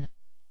one,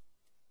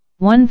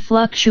 one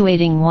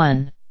fluctuating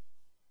one,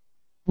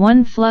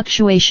 one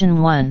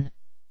fluctuation one,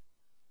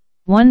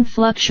 one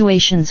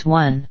fluctuations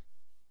one,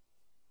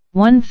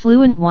 one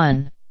fluent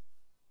one,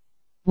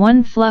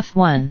 one fluff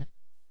one,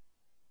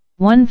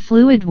 one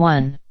fluid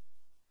one,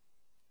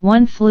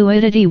 one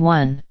fluidity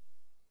one,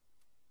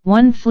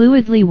 one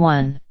fluidly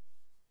one,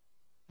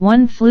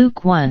 one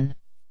fluke one,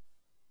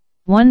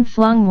 one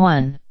flung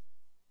one,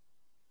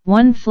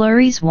 one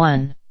flurries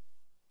one,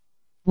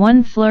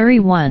 one flurry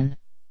one,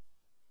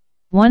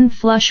 one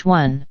flush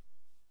one,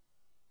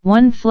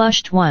 one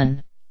flushed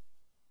one,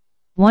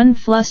 one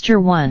fluster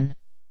one,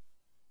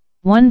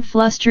 one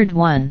flustered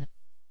one,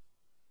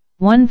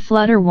 one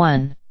flutter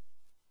one,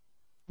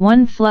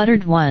 one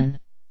fluttered one,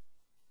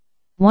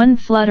 one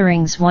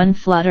flutterings one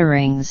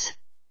flutterings,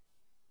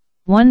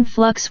 one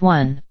flux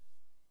one,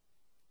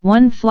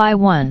 one fly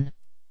one,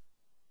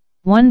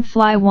 one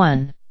fly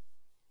one,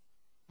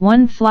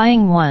 one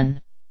flying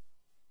one,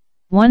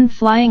 one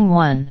flying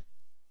one,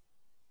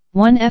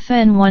 one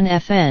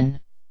fn,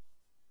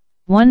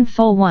 one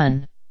full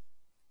one,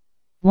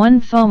 one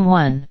foam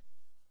one,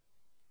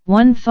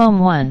 one foam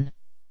one,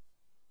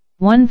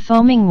 one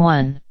foaming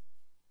one,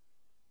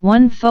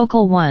 one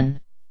focal one,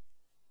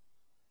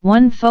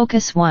 one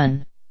focus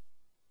one,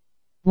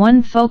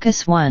 one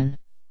focus one,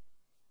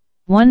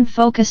 one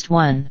focused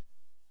one,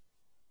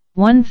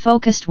 one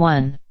focused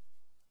one,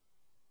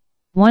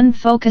 one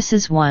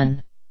focuses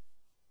one,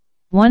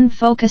 one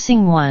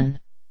focusing one,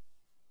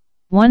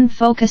 one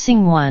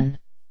focusing one,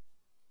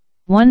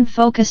 one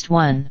focused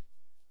one,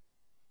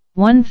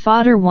 one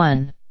fodder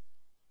one,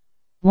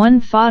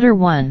 one fodder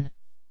one,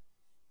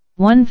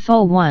 one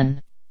foe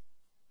one,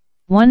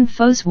 one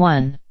foes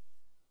one,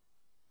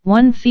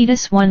 one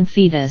fetus one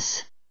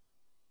fetus,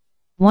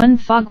 one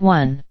fog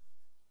one,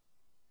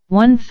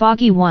 one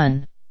foggy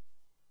one,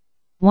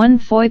 one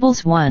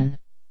foibles one,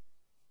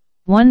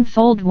 one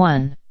fold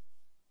one,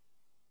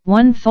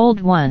 one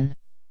fold one,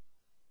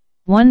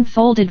 one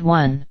folded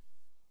one,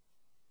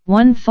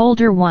 one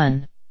folder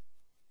one,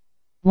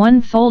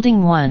 one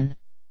folding one,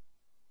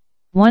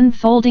 one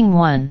folding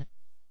one,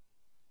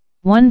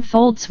 one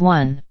folds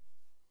one,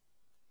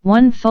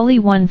 one fully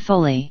one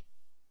fully,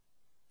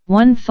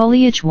 one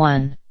foliage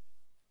one,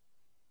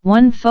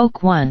 one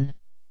folk one,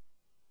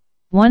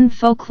 one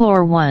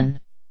folklore one,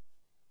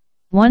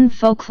 one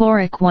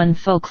folkloric one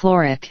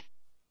folkloric,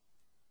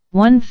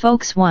 one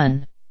folks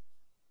one,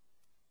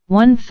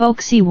 one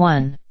folksy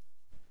one,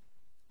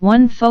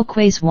 one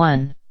folkways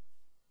one,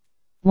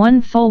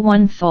 one full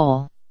one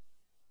full,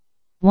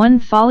 one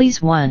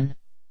follies one,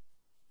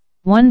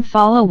 one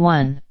follow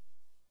one,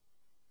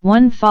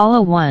 one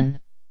follow one,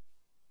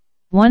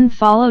 one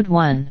followed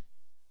one,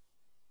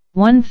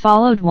 one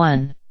followed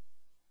one,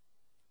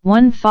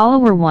 one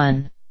follower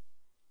one,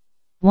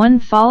 one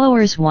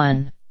followers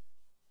one,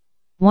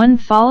 one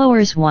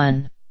followers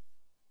one,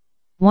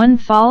 one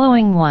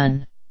following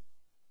one,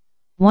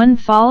 one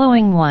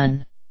following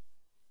one,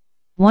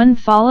 one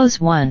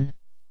follows one,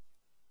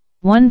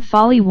 one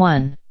folly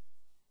one,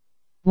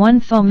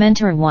 one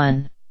fomenter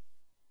one,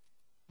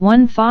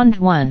 one fond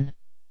one,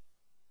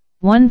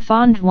 one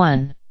fond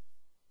one,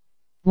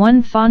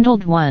 one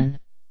fondled one,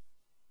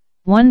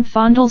 one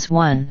fondles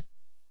one,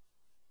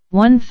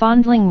 one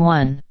fondling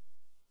one,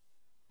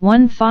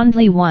 one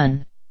fondly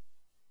one,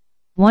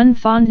 one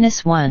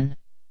fondness one,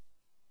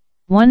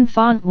 one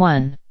font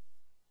one,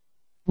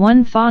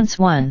 one fonts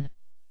one,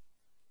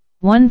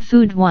 one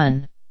food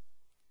one,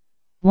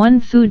 one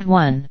food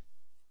one,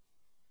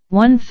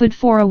 one food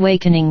for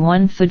awakening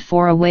one food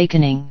for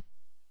awakening,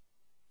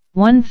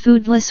 one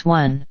foodless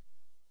one,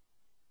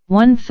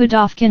 one food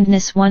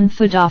offkindness one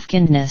food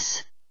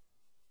offkindness,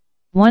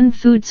 one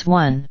foods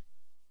one,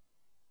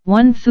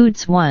 one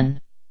foods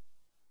one,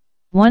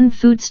 one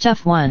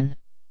foodstuff one,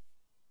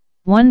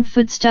 one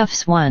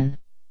foodstuffs one,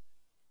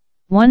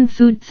 one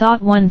food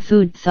thought one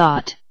food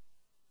thought,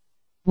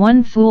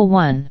 one fool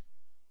one,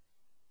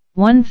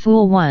 one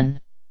fool one,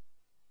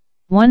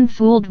 one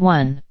fooled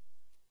one,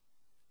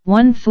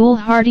 one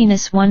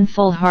foolhardiness one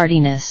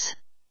foolhardiness,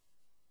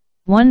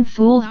 one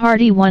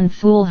foolhardy one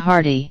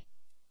foolhardy,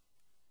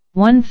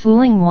 one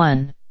fooling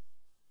one,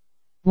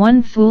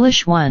 one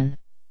foolish one,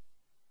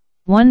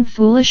 one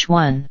foolish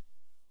one,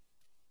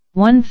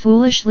 one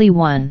foolishly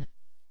one,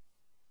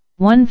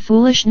 one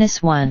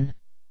foolishness one,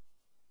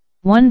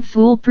 one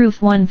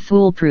foolproof, one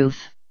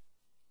foolproof,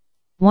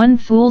 one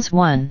fool's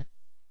one,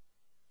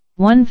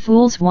 one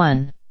fool's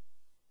one,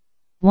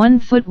 1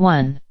 foot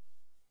one,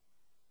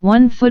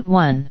 1 foot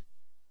one,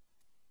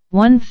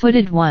 1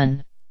 footed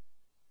one,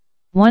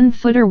 1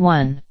 footer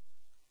one,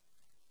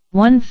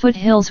 1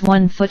 foothills,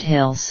 1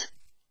 foothills,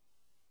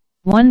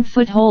 1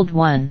 foothold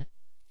one,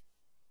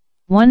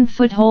 1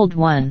 foothold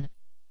one,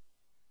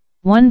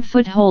 1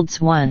 footholds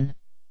one,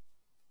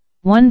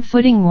 1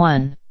 footing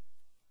one,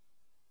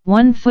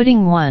 1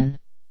 footing one,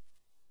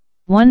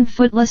 1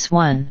 footless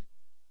one,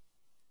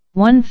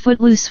 1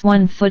 footloose,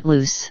 1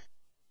 footloose,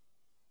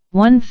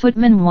 1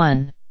 footman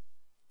one,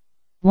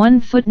 1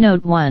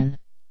 footnote one,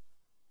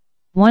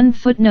 1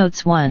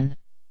 footnotes one,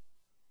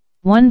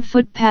 1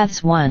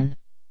 footpaths one,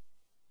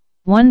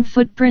 1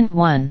 footprint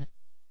one,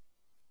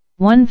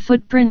 1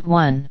 footprint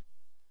one,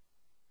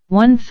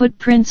 1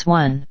 footprints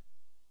one,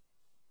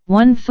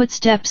 1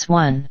 footsteps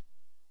one,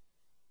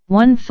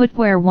 1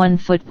 footwear, 1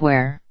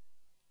 footwear,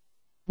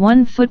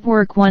 1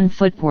 footwork, 1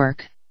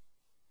 footwork,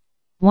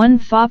 1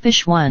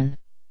 foppish one,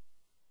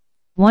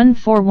 1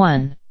 for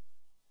one,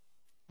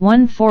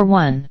 1 for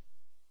one,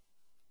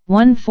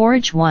 1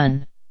 forage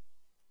one,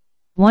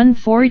 1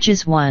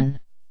 forages one,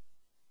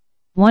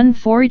 1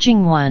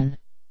 foraging one,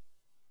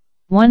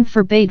 1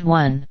 forbade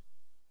one,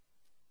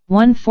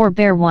 1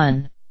 forbear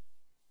one,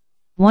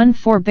 1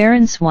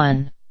 forbearance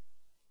one,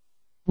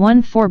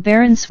 1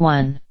 forbearance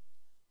one,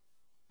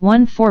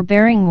 1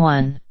 forbearing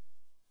one,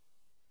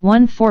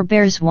 1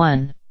 forbears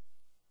one,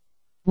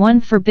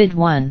 1 forbid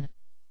one,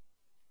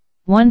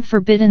 1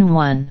 forbidden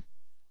one,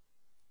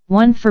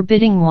 1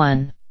 forbidding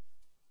one,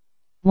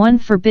 1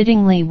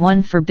 forbiddingly,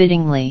 1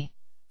 forbiddingly,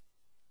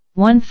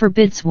 1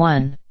 forbids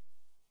one,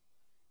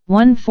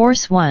 1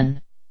 force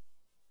one,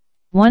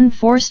 1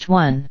 forced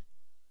one,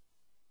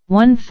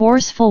 1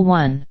 forceful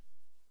one,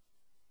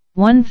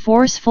 1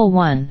 forceful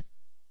one,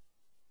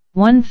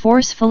 1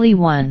 forcefully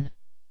one,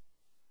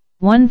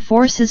 1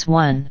 forces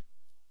one,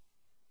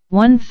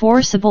 1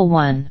 forcible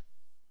one,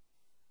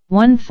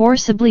 1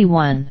 forcibly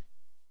one,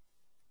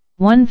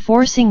 1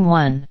 forcing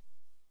one,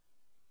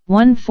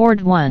 1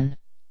 ford one,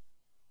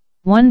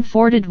 1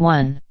 forded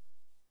one,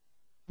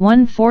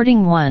 1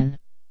 fording one,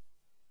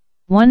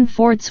 1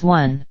 fords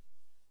one,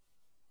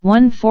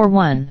 1 for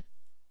one,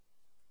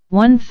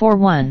 1 for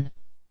one,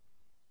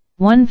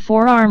 1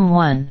 forearm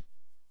one,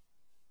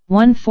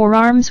 1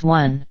 forearms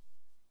one,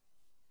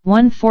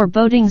 1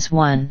 forebodings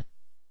one,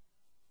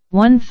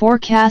 1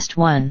 forecast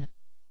one,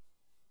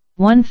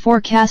 1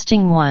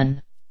 forecasting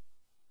one,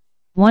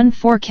 1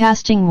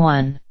 forecasting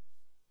one,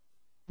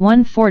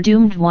 1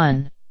 foredoomed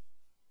one,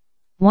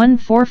 1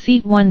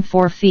 forefeet, 1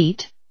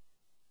 forefeet,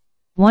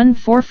 1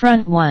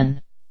 forefront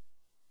one,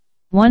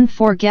 1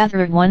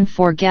 foregather, 1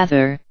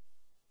 foregather,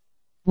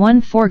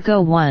 1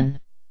 forego one,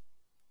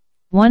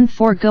 1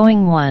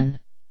 foregoing one,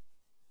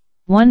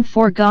 1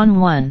 foregone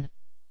one,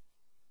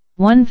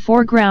 1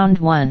 foreground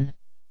one,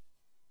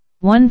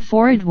 1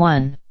 forward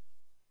one,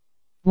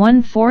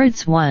 1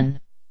 forwards one,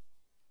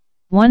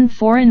 1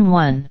 foreign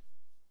one,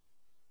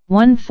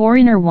 1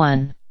 foreigner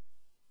one,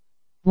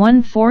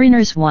 1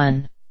 foreigners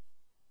one,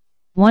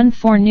 1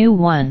 foreknew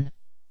one,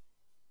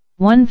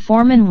 1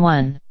 foreman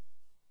one,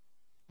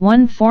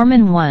 1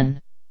 foreman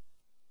one,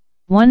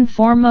 1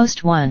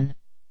 foremost one,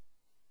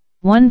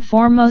 1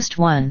 foremost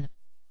one,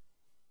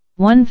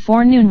 1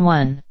 forenoon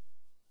one,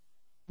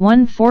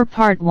 1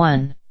 forepart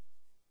one,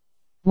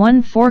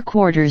 1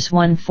 forequarters,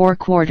 1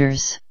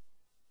 forequarters,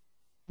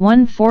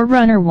 1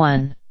 forerunner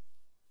one,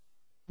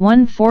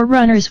 1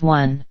 forerunners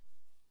one,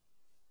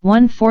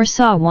 1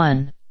 foresaw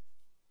one,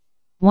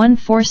 1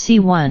 foresee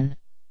one,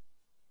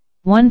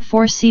 1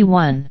 foresee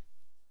one,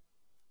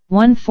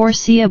 1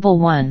 foreseeable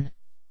one,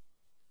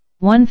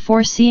 1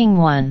 foreseeing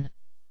one,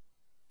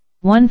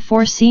 1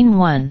 foreseen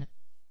one,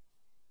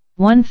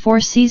 1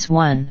 foresees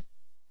one,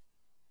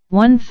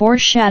 1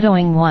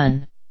 foreshadowing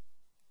one,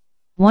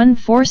 1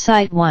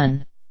 foresight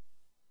one,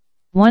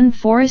 1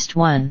 forest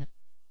one,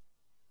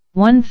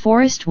 1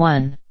 forest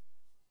one,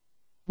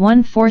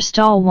 1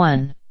 forestall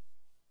one,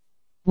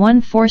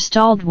 1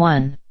 forestalled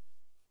one,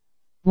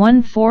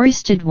 1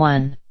 forested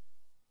one,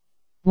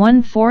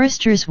 1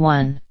 foresters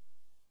one,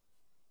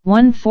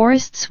 1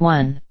 forests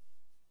one,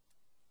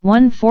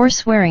 1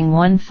 forswearing,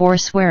 1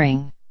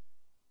 forswearing,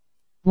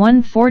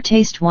 1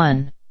 foretaste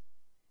one,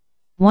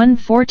 1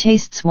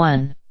 foretastes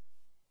one,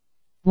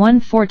 1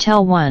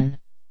 foretell one,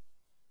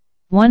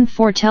 1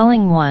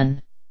 foretelling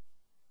one,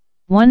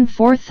 1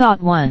 forethought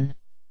one,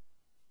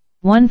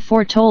 1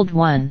 foretold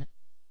one,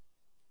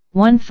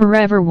 1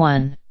 forever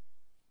one,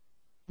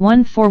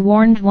 1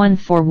 forewarned, 1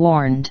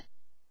 forewarned,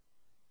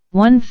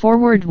 1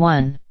 forward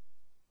one,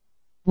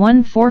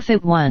 1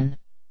 forfeit one,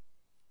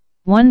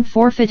 1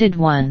 forfeited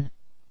one,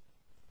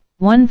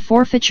 1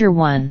 forfeiture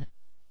one,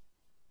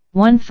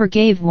 1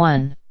 forgave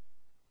one,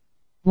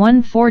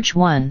 1 forge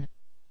one,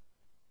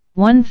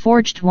 1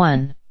 forged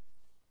one,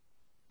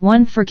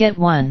 1 forget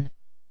one,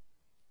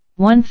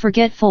 one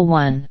forgetful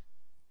one,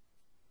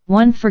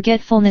 one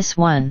forgetfulness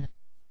one,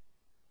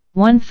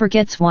 one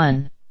forgets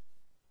one,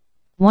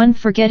 one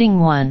forgetting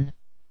one,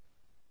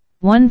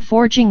 one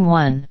forging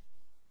one,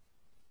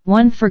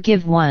 one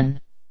forgive one,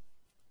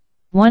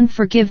 one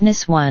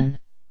forgiveness one,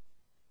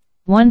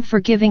 one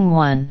forgiving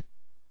one,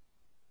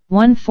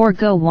 one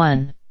forego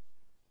one,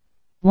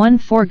 one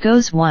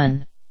forgoes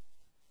one,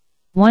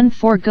 one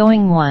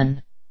foregoing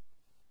one,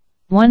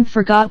 one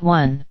forgot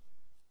one,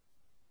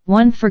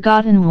 one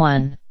forgotten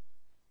one,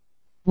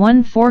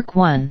 one fork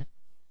one,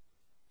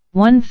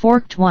 one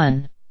forked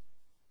one,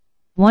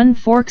 one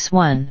forks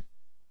one,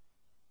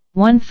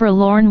 one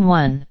forlorn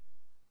one,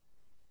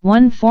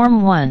 one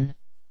form one,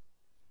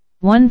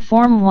 one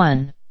form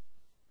one,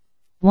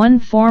 one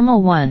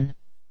formal one,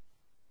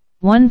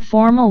 one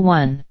formal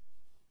one,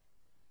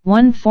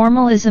 one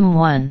formalism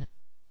one,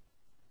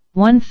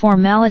 one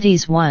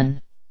formalities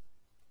one,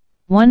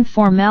 one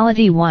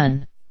formality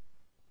one,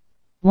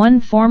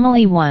 one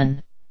formally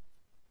one,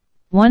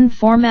 one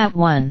format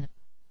one,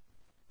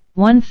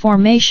 one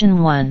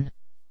formation one,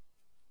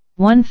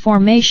 one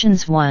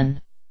formations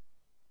one,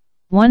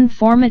 one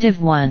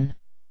formative one,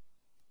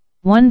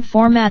 one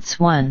formats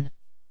one,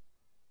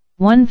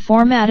 one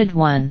formatted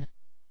one,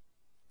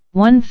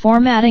 one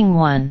formatting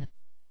one,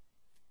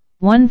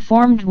 one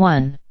formed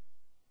one,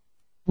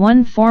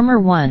 one former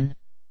one,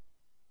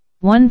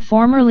 one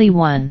formerly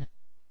one,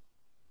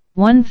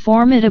 one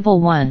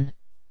formidable one,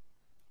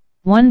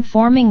 one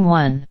forming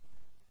one,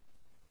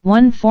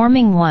 one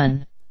forming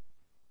one,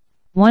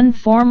 one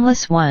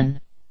formless one,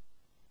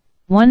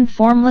 one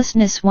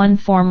formlessness one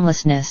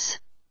formlessness,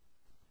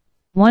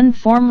 one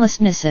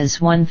formlessnesses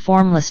one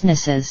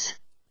formlessnesses,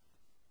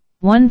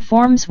 one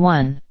forms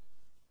one,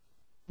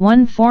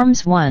 one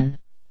forms one,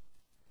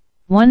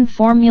 one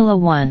formula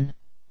one,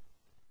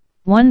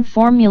 one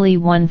formulae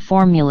one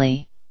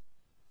formulae,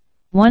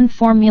 one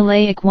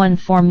formulaic one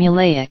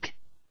formulaic,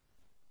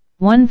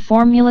 one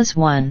formulas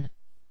one,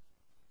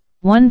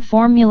 one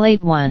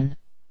formulate one,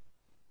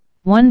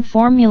 one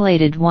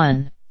formulated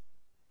one,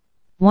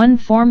 one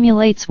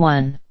formulates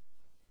one,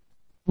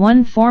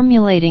 one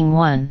formulating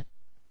one,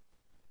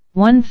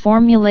 one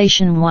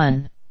formulation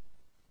one,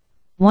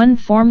 one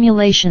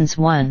formulations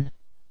one,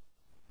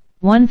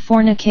 one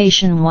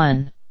fornication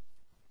one,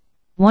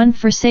 one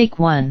forsake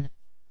one,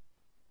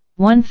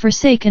 one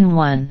forsaken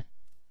one,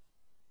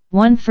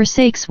 one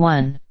forsakes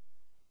one,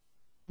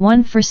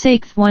 one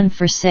forsaketh one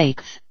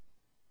forsaketh,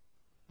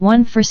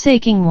 one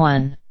forsaking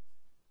one,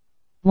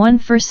 one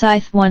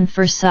forsyth one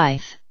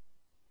forsyth,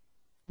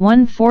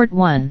 one fort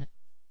one,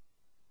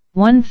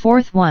 one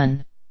fourth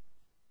one,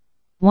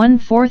 one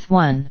fourth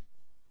one,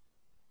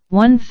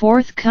 one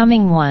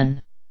forthcoming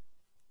one,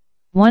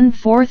 one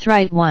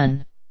forthright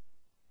one,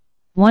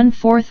 one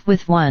forth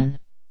with one,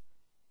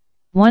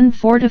 one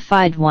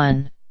fortified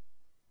one,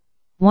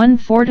 one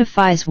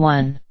fortifies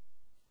one,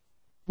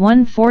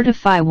 one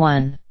fortify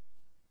one,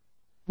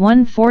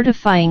 one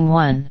fortifying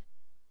one,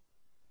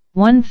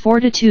 one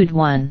fortitude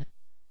one,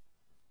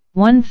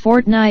 one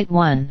fortnight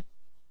one,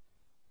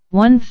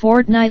 one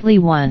fortnightly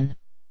one,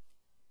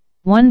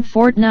 one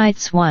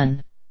fortnights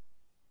one,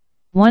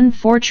 one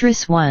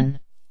fortress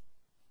one,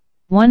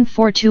 one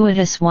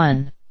fortuitous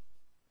one,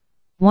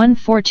 one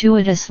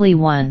fortuitously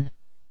one,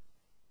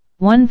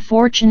 one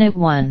fortunate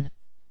one,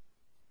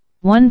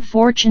 one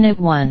fortunate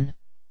one,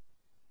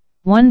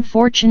 one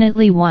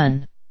fortunately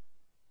one,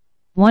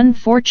 one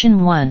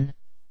fortune one,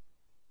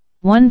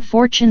 one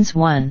fortunes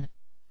one,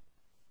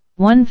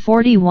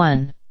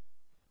 141,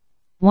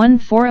 one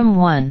forum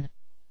one,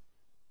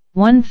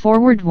 one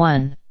forward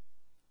one,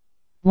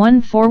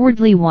 one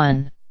forwardly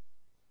one,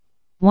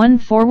 one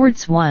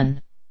forwards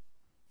one,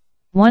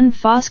 one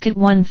fosket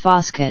one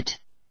fosket,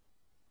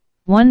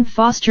 one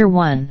foster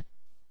one,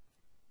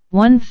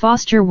 one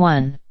foster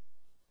one,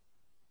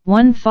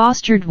 one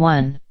fostered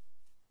one,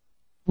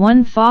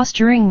 one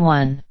fostering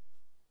one,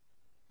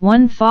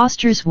 one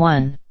fosters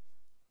one,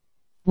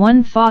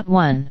 one fought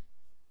one,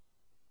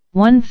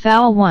 one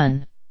foul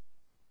one,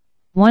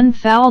 one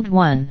fouled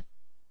one,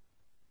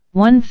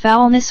 one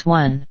foulness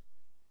one,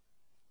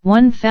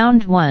 one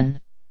found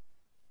one,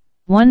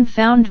 one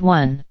found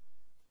one,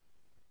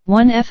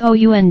 one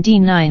found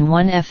 9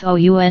 one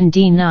found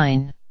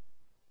 9,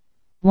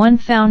 one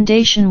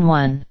foundation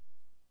one,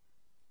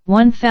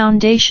 one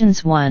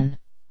foundations one,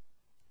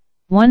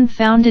 one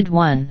founded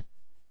one,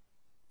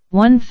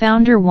 one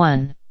founder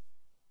one,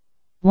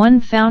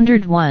 one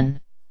foundered one,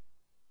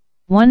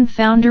 one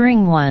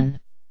foundering one,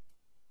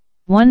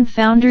 one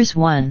founders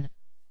one,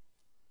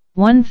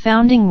 one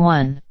founding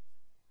one,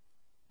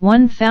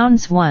 one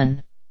founds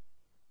one,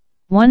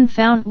 one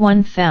fount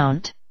one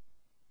fount,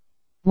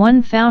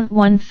 one fount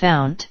one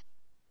fount,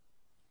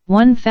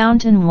 one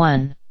fountain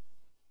one,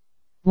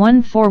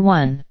 one for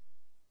one,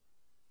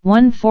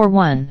 one for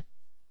one,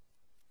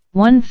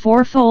 one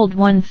fourfold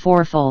one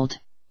fourfold,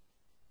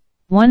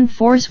 one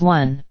fours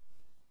one,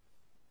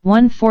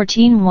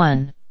 114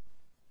 one,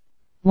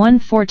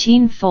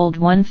 114-fold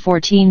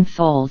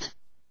 114-fold,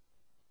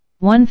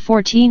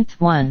 1/14th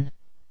one,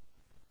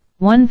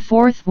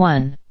 1/4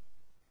 one,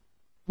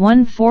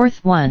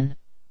 1/4 1.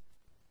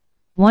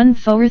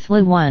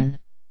 1/4 1.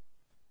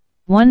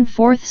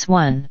 1/4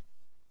 1.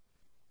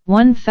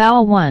 1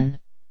 foul 1.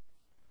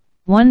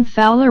 1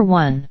 fowler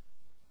 1.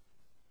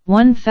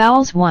 1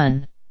 fowls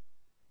 1.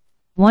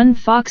 1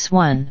 fox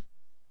 1.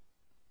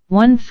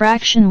 1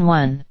 fraction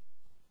 1.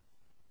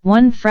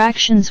 1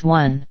 fractions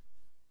 1.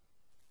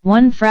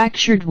 1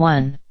 fractured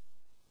 1.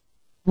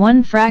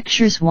 1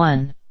 fractures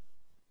 1.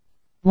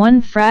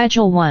 1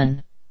 fragile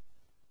 1.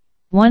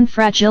 1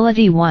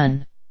 fragility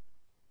 1.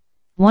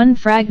 1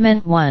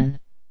 fragment 1.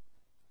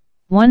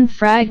 1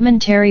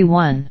 fragmentary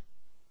 1.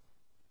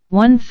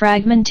 1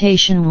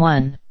 fragmentation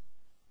 1.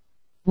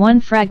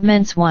 1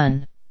 fragments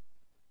 1.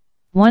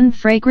 1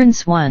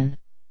 fragrance 1.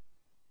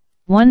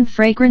 1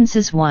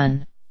 fragrances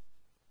 1.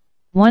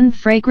 1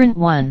 fragrant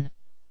 1.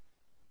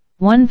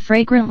 1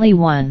 fragrantly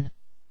 1.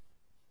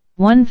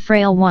 1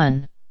 frail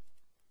 1.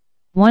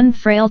 1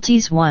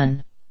 frailties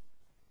 1.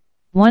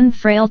 1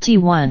 frailty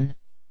 1.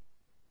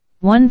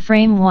 1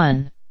 frame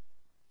 1.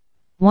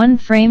 1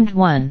 framed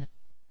 1.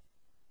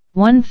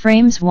 1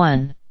 frames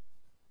 1.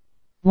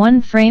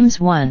 1 frames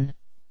 1.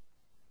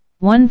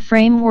 1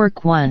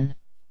 framework 1.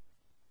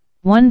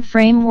 1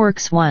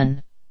 frameworks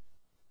 1.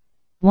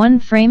 1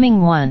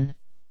 framing 1.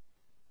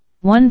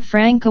 1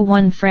 franca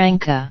 1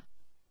 franca.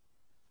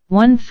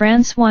 1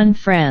 France 1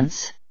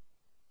 France.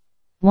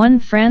 1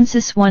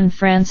 Francis 1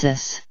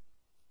 Francis.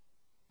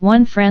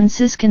 1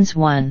 Franciscans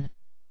 1.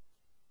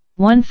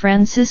 1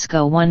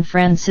 Francisco 1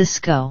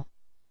 Francisco.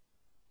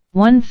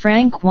 1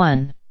 Frank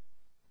 1.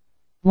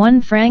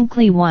 1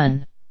 frankly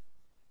 1.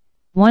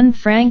 1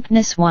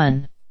 frankness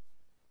 1.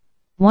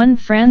 1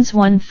 franz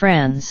 1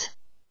 franz.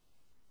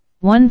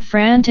 1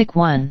 frantic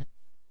 1.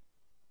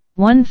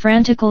 1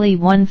 frantically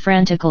 1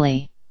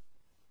 frantically.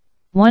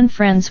 1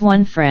 friends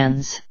 1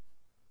 friends.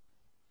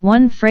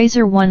 1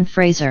 Fraser 1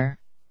 Fraser.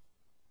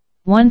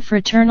 1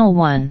 fraternal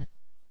 1.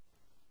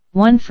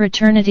 1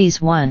 fraternities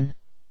 1.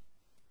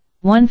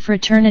 1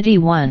 fraternity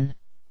 1.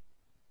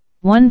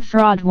 1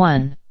 fraud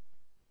 1.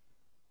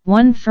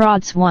 1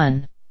 frauds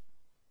 1.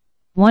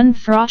 1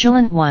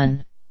 fraudulent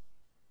 1.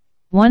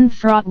 1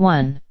 fraught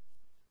 1.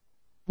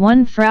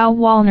 1 Frau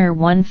Wallner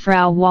 1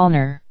 Frau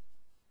Wallner.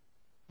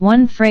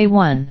 1 Fray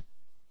 1.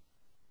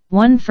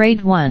 1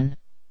 frayed 1.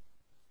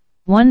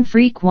 1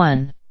 freak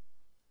 1.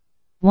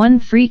 1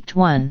 freaked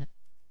 1.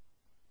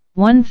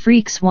 1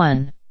 freaks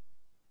 1.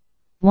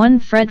 1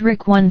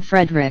 Frederick 1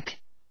 Frederick.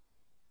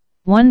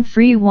 1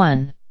 free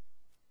 1.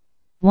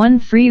 1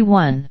 free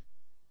 1.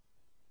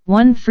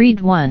 1 freed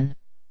 1.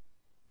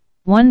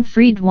 1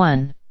 freed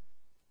 1.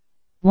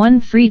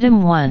 1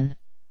 freedom 1.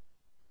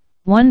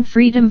 1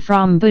 freedom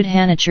from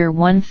Budhanacher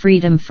 1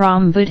 freedom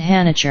from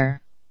Budhanacher.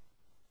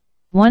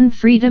 1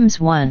 freedoms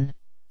 1.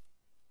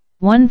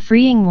 1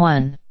 freeing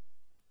 1.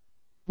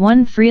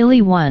 1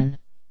 freely 1.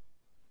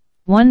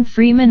 1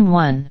 freeman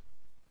 1.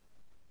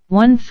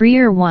 1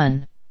 freer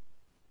 1.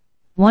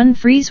 1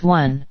 freeze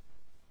 1.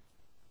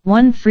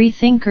 1 free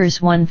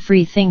thinkers 1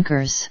 free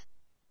thinkers.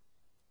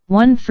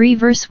 1 free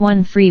verse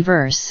 1 free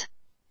verse.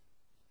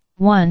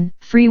 1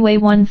 freeway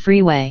 1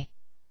 freeway.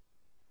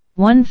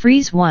 1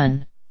 freeze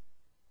 1.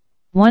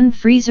 1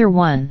 freezer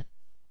 1.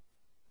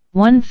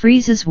 1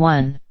 freezes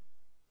 1.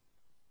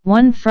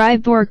 1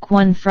 Freiburg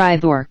 1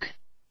 Freiburg.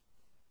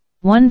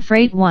 1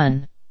 freight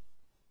 1.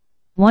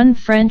 1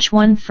 French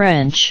 1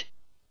 French.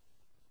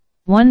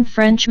 1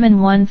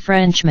 Frenchman 1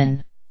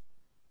 Frenchman.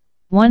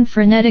 1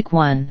 frenetic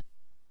 1.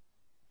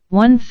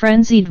 1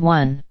 frenzied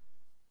 1.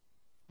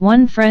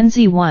 1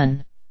 frenzy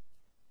 1.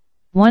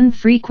 1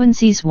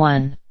 frequencies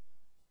 1.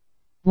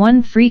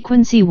 1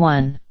 frequency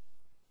 1.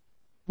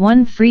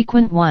 1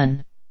 frequent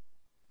 1.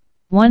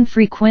 1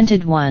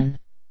 frequented 1.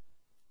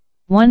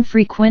 1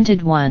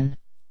 frequented 1.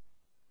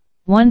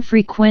 1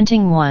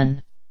 frequenting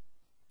 1.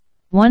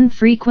 1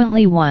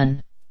 frequently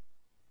 1.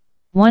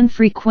 1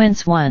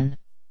 frequents 1.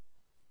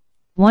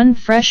 1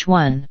 fresh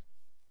 1.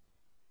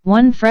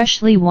 1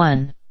 freshly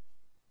 1.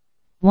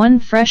 1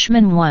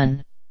 freshman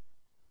 1.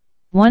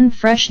 1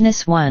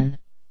 freshness 1.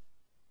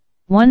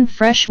 1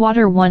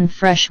 freshwater 1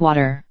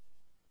 freshwater.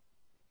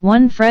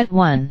 1 fret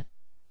 1.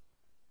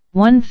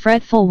 1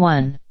 fretful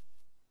 1.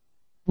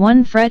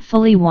 1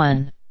 fretfully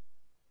 1.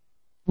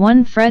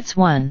 1 frets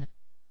 1.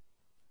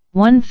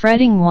 1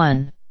 fretting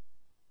 1.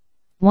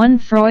 1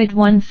 Freud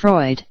 1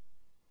 Freud.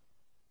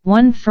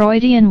 1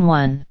 Freudian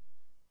 1.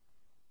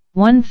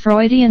 1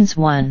 Freudians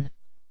 1.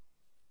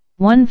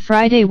 1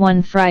 Friday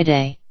 1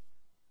 Friday.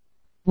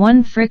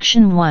 1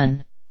 friction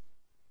 1.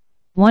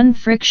 1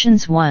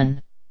 frictions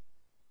 1.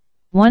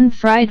 1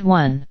 fried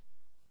 1.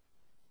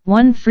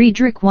 1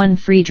 Friedrich 1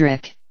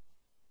 Friedrich.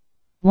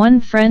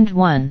 1 friend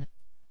 1.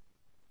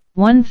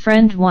 1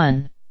 friend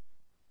 1.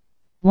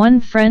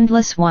 1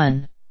 friendless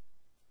 1.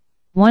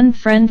 1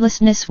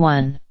 friendlessness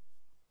 1.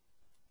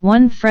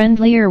 1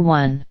 friendlier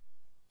 1.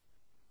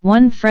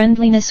 1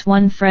 friendliness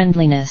 1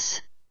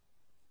 friendliness.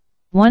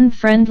 1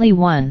 friendly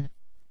 1.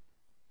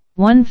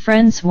 1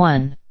 friends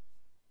 1.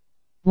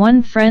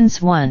 1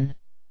 friends 1.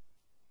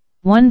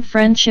 1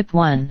 friendship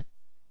 1.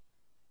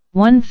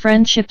 1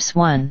 friendships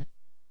 1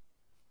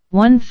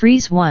 1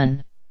 freeze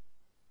 1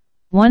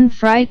 1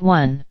 fright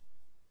 1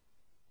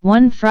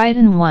 1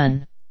 frighten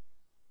 1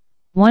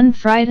 1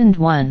 frightened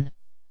 1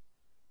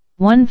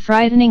 1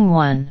 frightening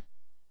 1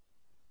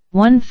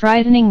 1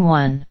 frightening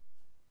 1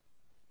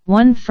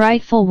 1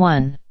 frightful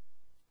 1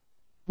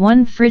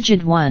 1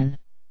 frigid 1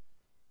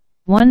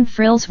 1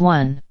 frills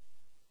 1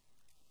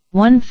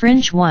 1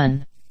 fringe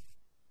 1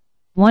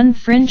 1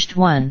 fringed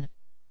 1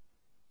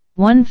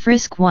 1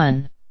 frisk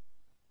 1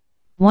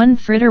 1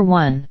 fritter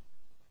 1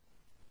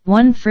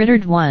 1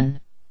 frittered 1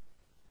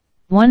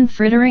 1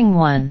 frittering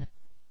 1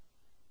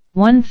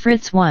 1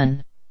 fritz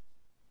 1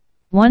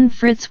 1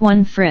 fritz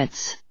 1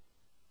 fritz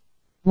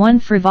 1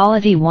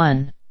 frivolity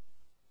 1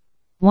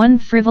 1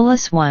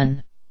 frivolous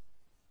 1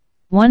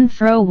 1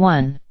 fro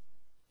 1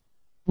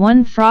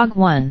 1 frog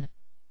 1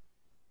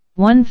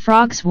 1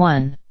 frogs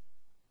 1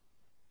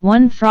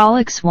 1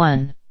 frolics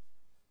 1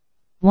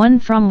 1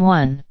 from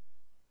 1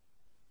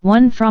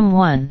 1 from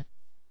 1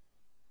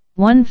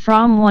 1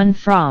 from 1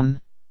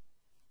 from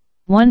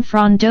 1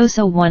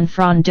 frondosa 1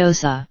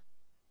 frondosa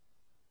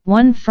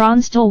 1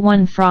 fronstal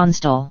 1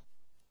 fronstal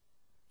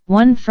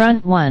 1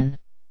 front 1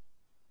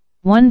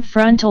 1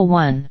 frontal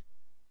 1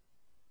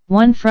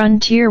 1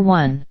 frontier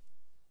 1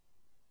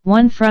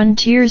 1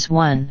 frontiers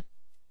 1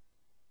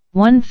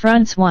 1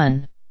 fronts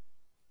 1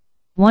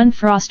 1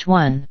 frost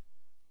 1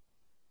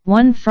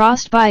 1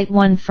 frostbite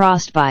 1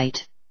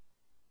 frostbite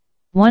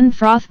 1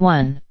 froth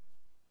 1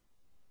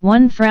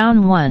 1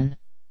 frown 1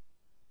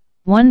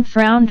 1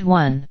 frowned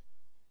 1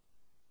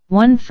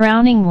 1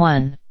 frowning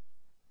 1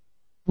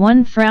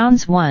 1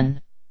 frowns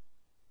 1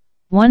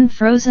 1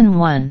 frozen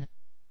 1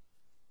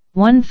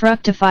 1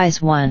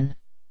 fructifies 1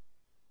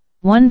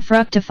 1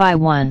 fructify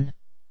 1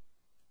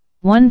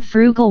 1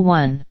 frugal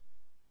 1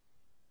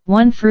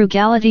 1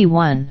 frugality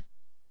 1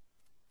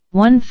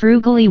 1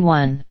 frugally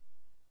 1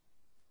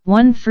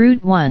 1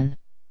 fruit 1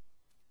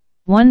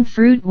 1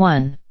 fruit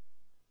 1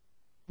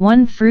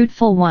 1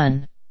 fruitful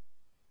 1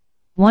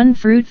 1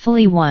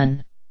 fruitfully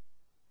 1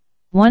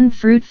 1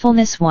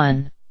 fruitfulness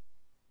 1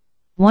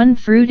 1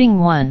 fruiting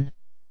 1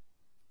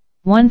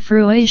 1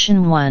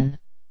 fruition 1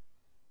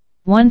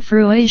 1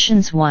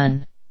 fruitions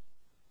 1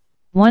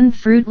 1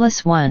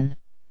 fruitless 1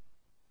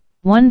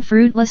 1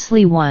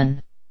 fruitlessly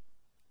 1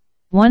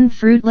 1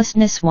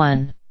 fruitlessness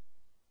 1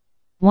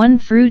 1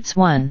 fruits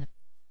 1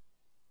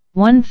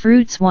 1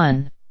 fruits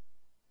 1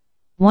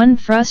 1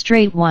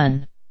 frustrate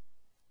 1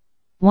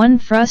 1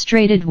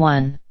 frustrated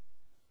 1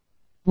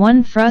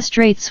 1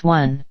 frustrates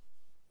 1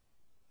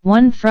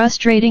 1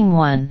 frustrating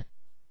 1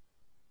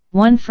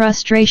 1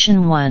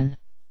 frustration 1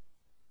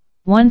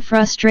 1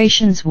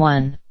 frustrations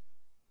 1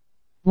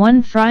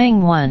 1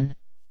 frying 1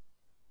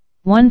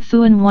 1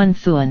 fuin 1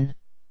 fuin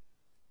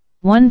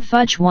 1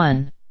 fudge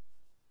 1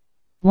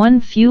 1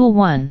 fuel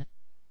 1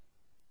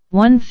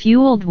 1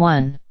 fueled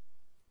 1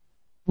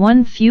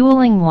 1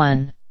 fueling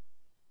 1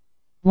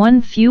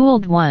 1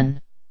 fueled 1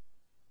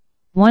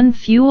 1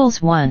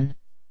 fuels 1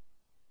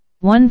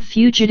 1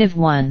 fugitive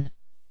 1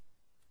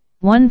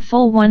 1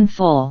 full 1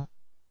 full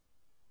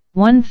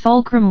 1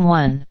 fulcrum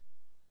 1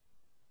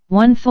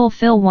 1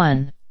 fulfill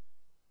 1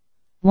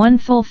 1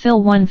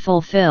 fulfill 1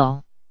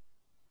 fulfill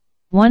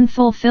 1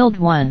 fulfilled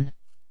 1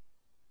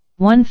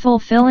 1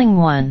 fulfilling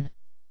 1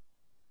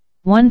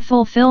 1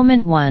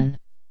 fulfillment 1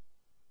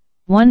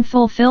 1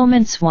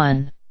 fulfillments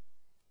 1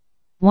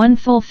 1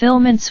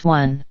 fulfillments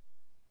 1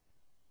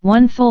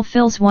 1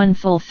 fulfills 1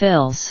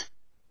 fulfills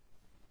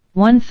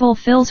 1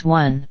 fulfills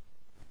 1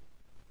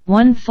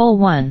 1 full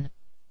 1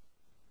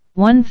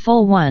 1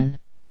 full 1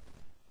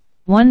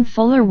 1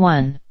 fuller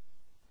 1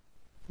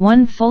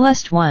 1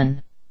 fullest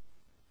 1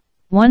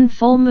 1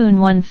 full moon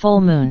 1 full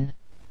moon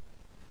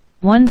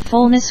 1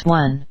 fullness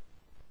 1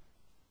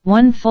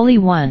 1 fully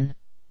 1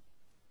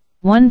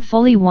 1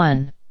 fully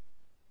 1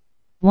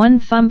 1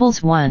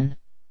 fumbles 1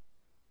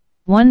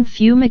 1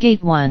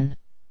 fumigate 1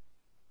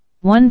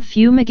 1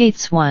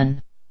 fumigates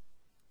 1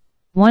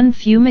 1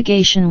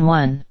 fumigation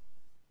 1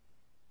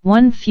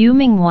 1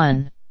 fuming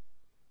 1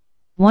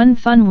 1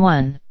 fun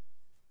 1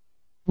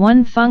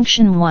 1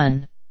 function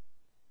 1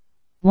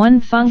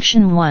 1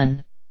 function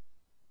 1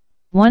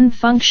 1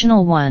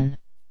 functional 1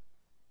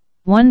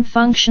 1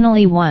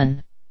 functionally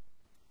 1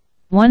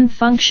 1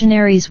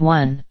 functionaries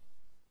 1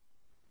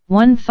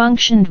 1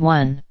 functioned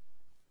 1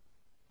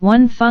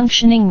 1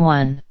 functioning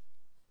 1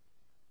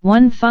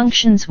 1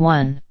 functions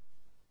 1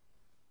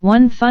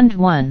 1 fund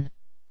 1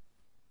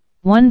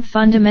 1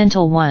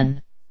 fundamental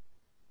 1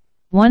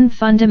 1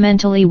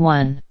 fundamentally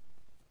 1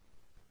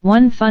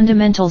 1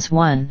 fundamentals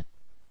 1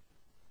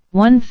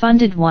 1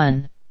 funded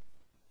 1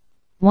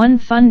 1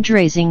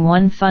 fundraising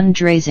 1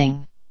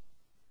 fundraising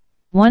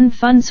 1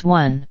 funds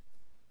 1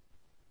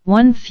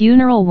 1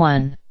 funeral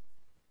 1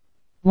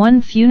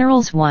 1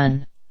 funerals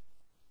 1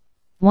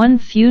 1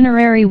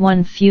 funerary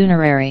 1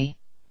 funerary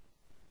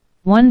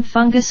 1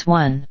 fungus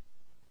 1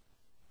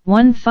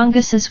 1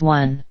 funguses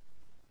 1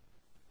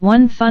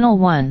 1 funnel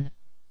 1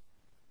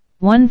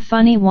 1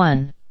 funny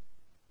 1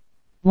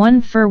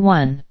 1 for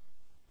 1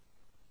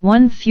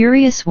 one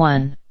furious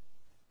one,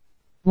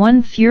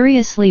 one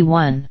furiously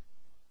one,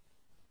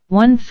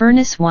 one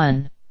furnace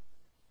one,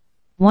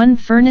 one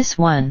furnace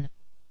one,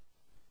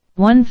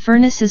 one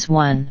furnaces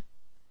one,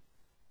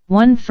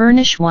 one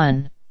furnish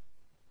one,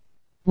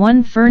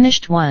 one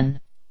furnished one,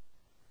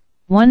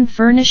 one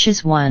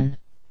furnishes one,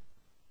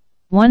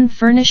 one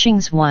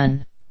furnishings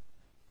one,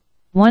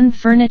 one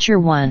furniture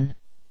one,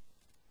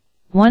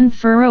 one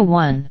furrow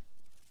one,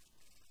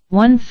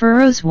 one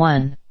furrows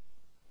one,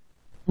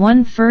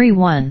 one furry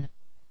one,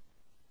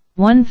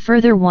 one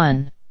further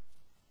one,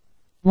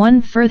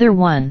 one further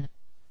one,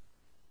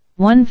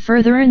 one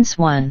furtherance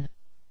one,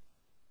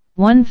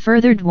 one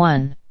furthered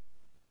one,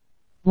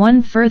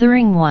 one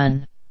furthering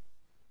one,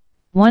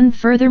 one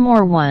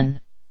furthermore one,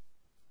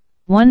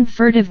 one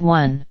furtive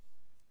one,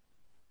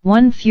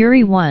 one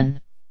fury one,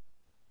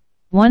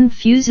 one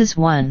fuses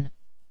one,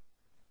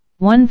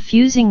 one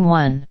fusing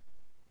one,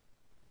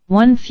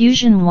 one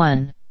fusion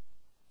one,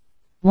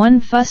 one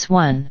fuss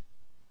one,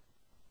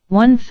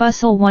 one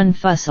fussle one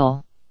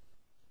fussle,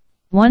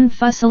 one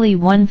fussily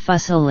one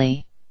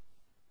fussily,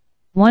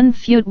 one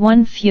feud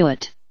one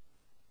fuet,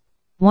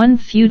 one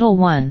feudal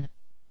one,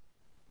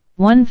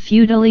 one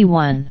feudally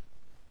one,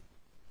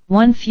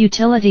 one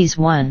futilities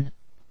one,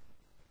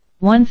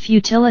 one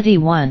futility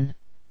one,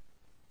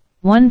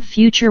 one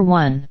future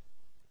one,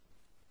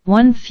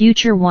 one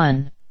future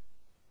one,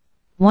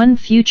 one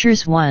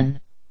futures one,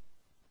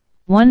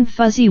 one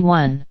fuzzy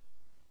one,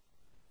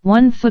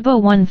 one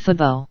fubo one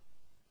fubo,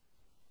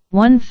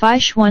 one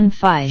fish one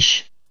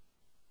fish,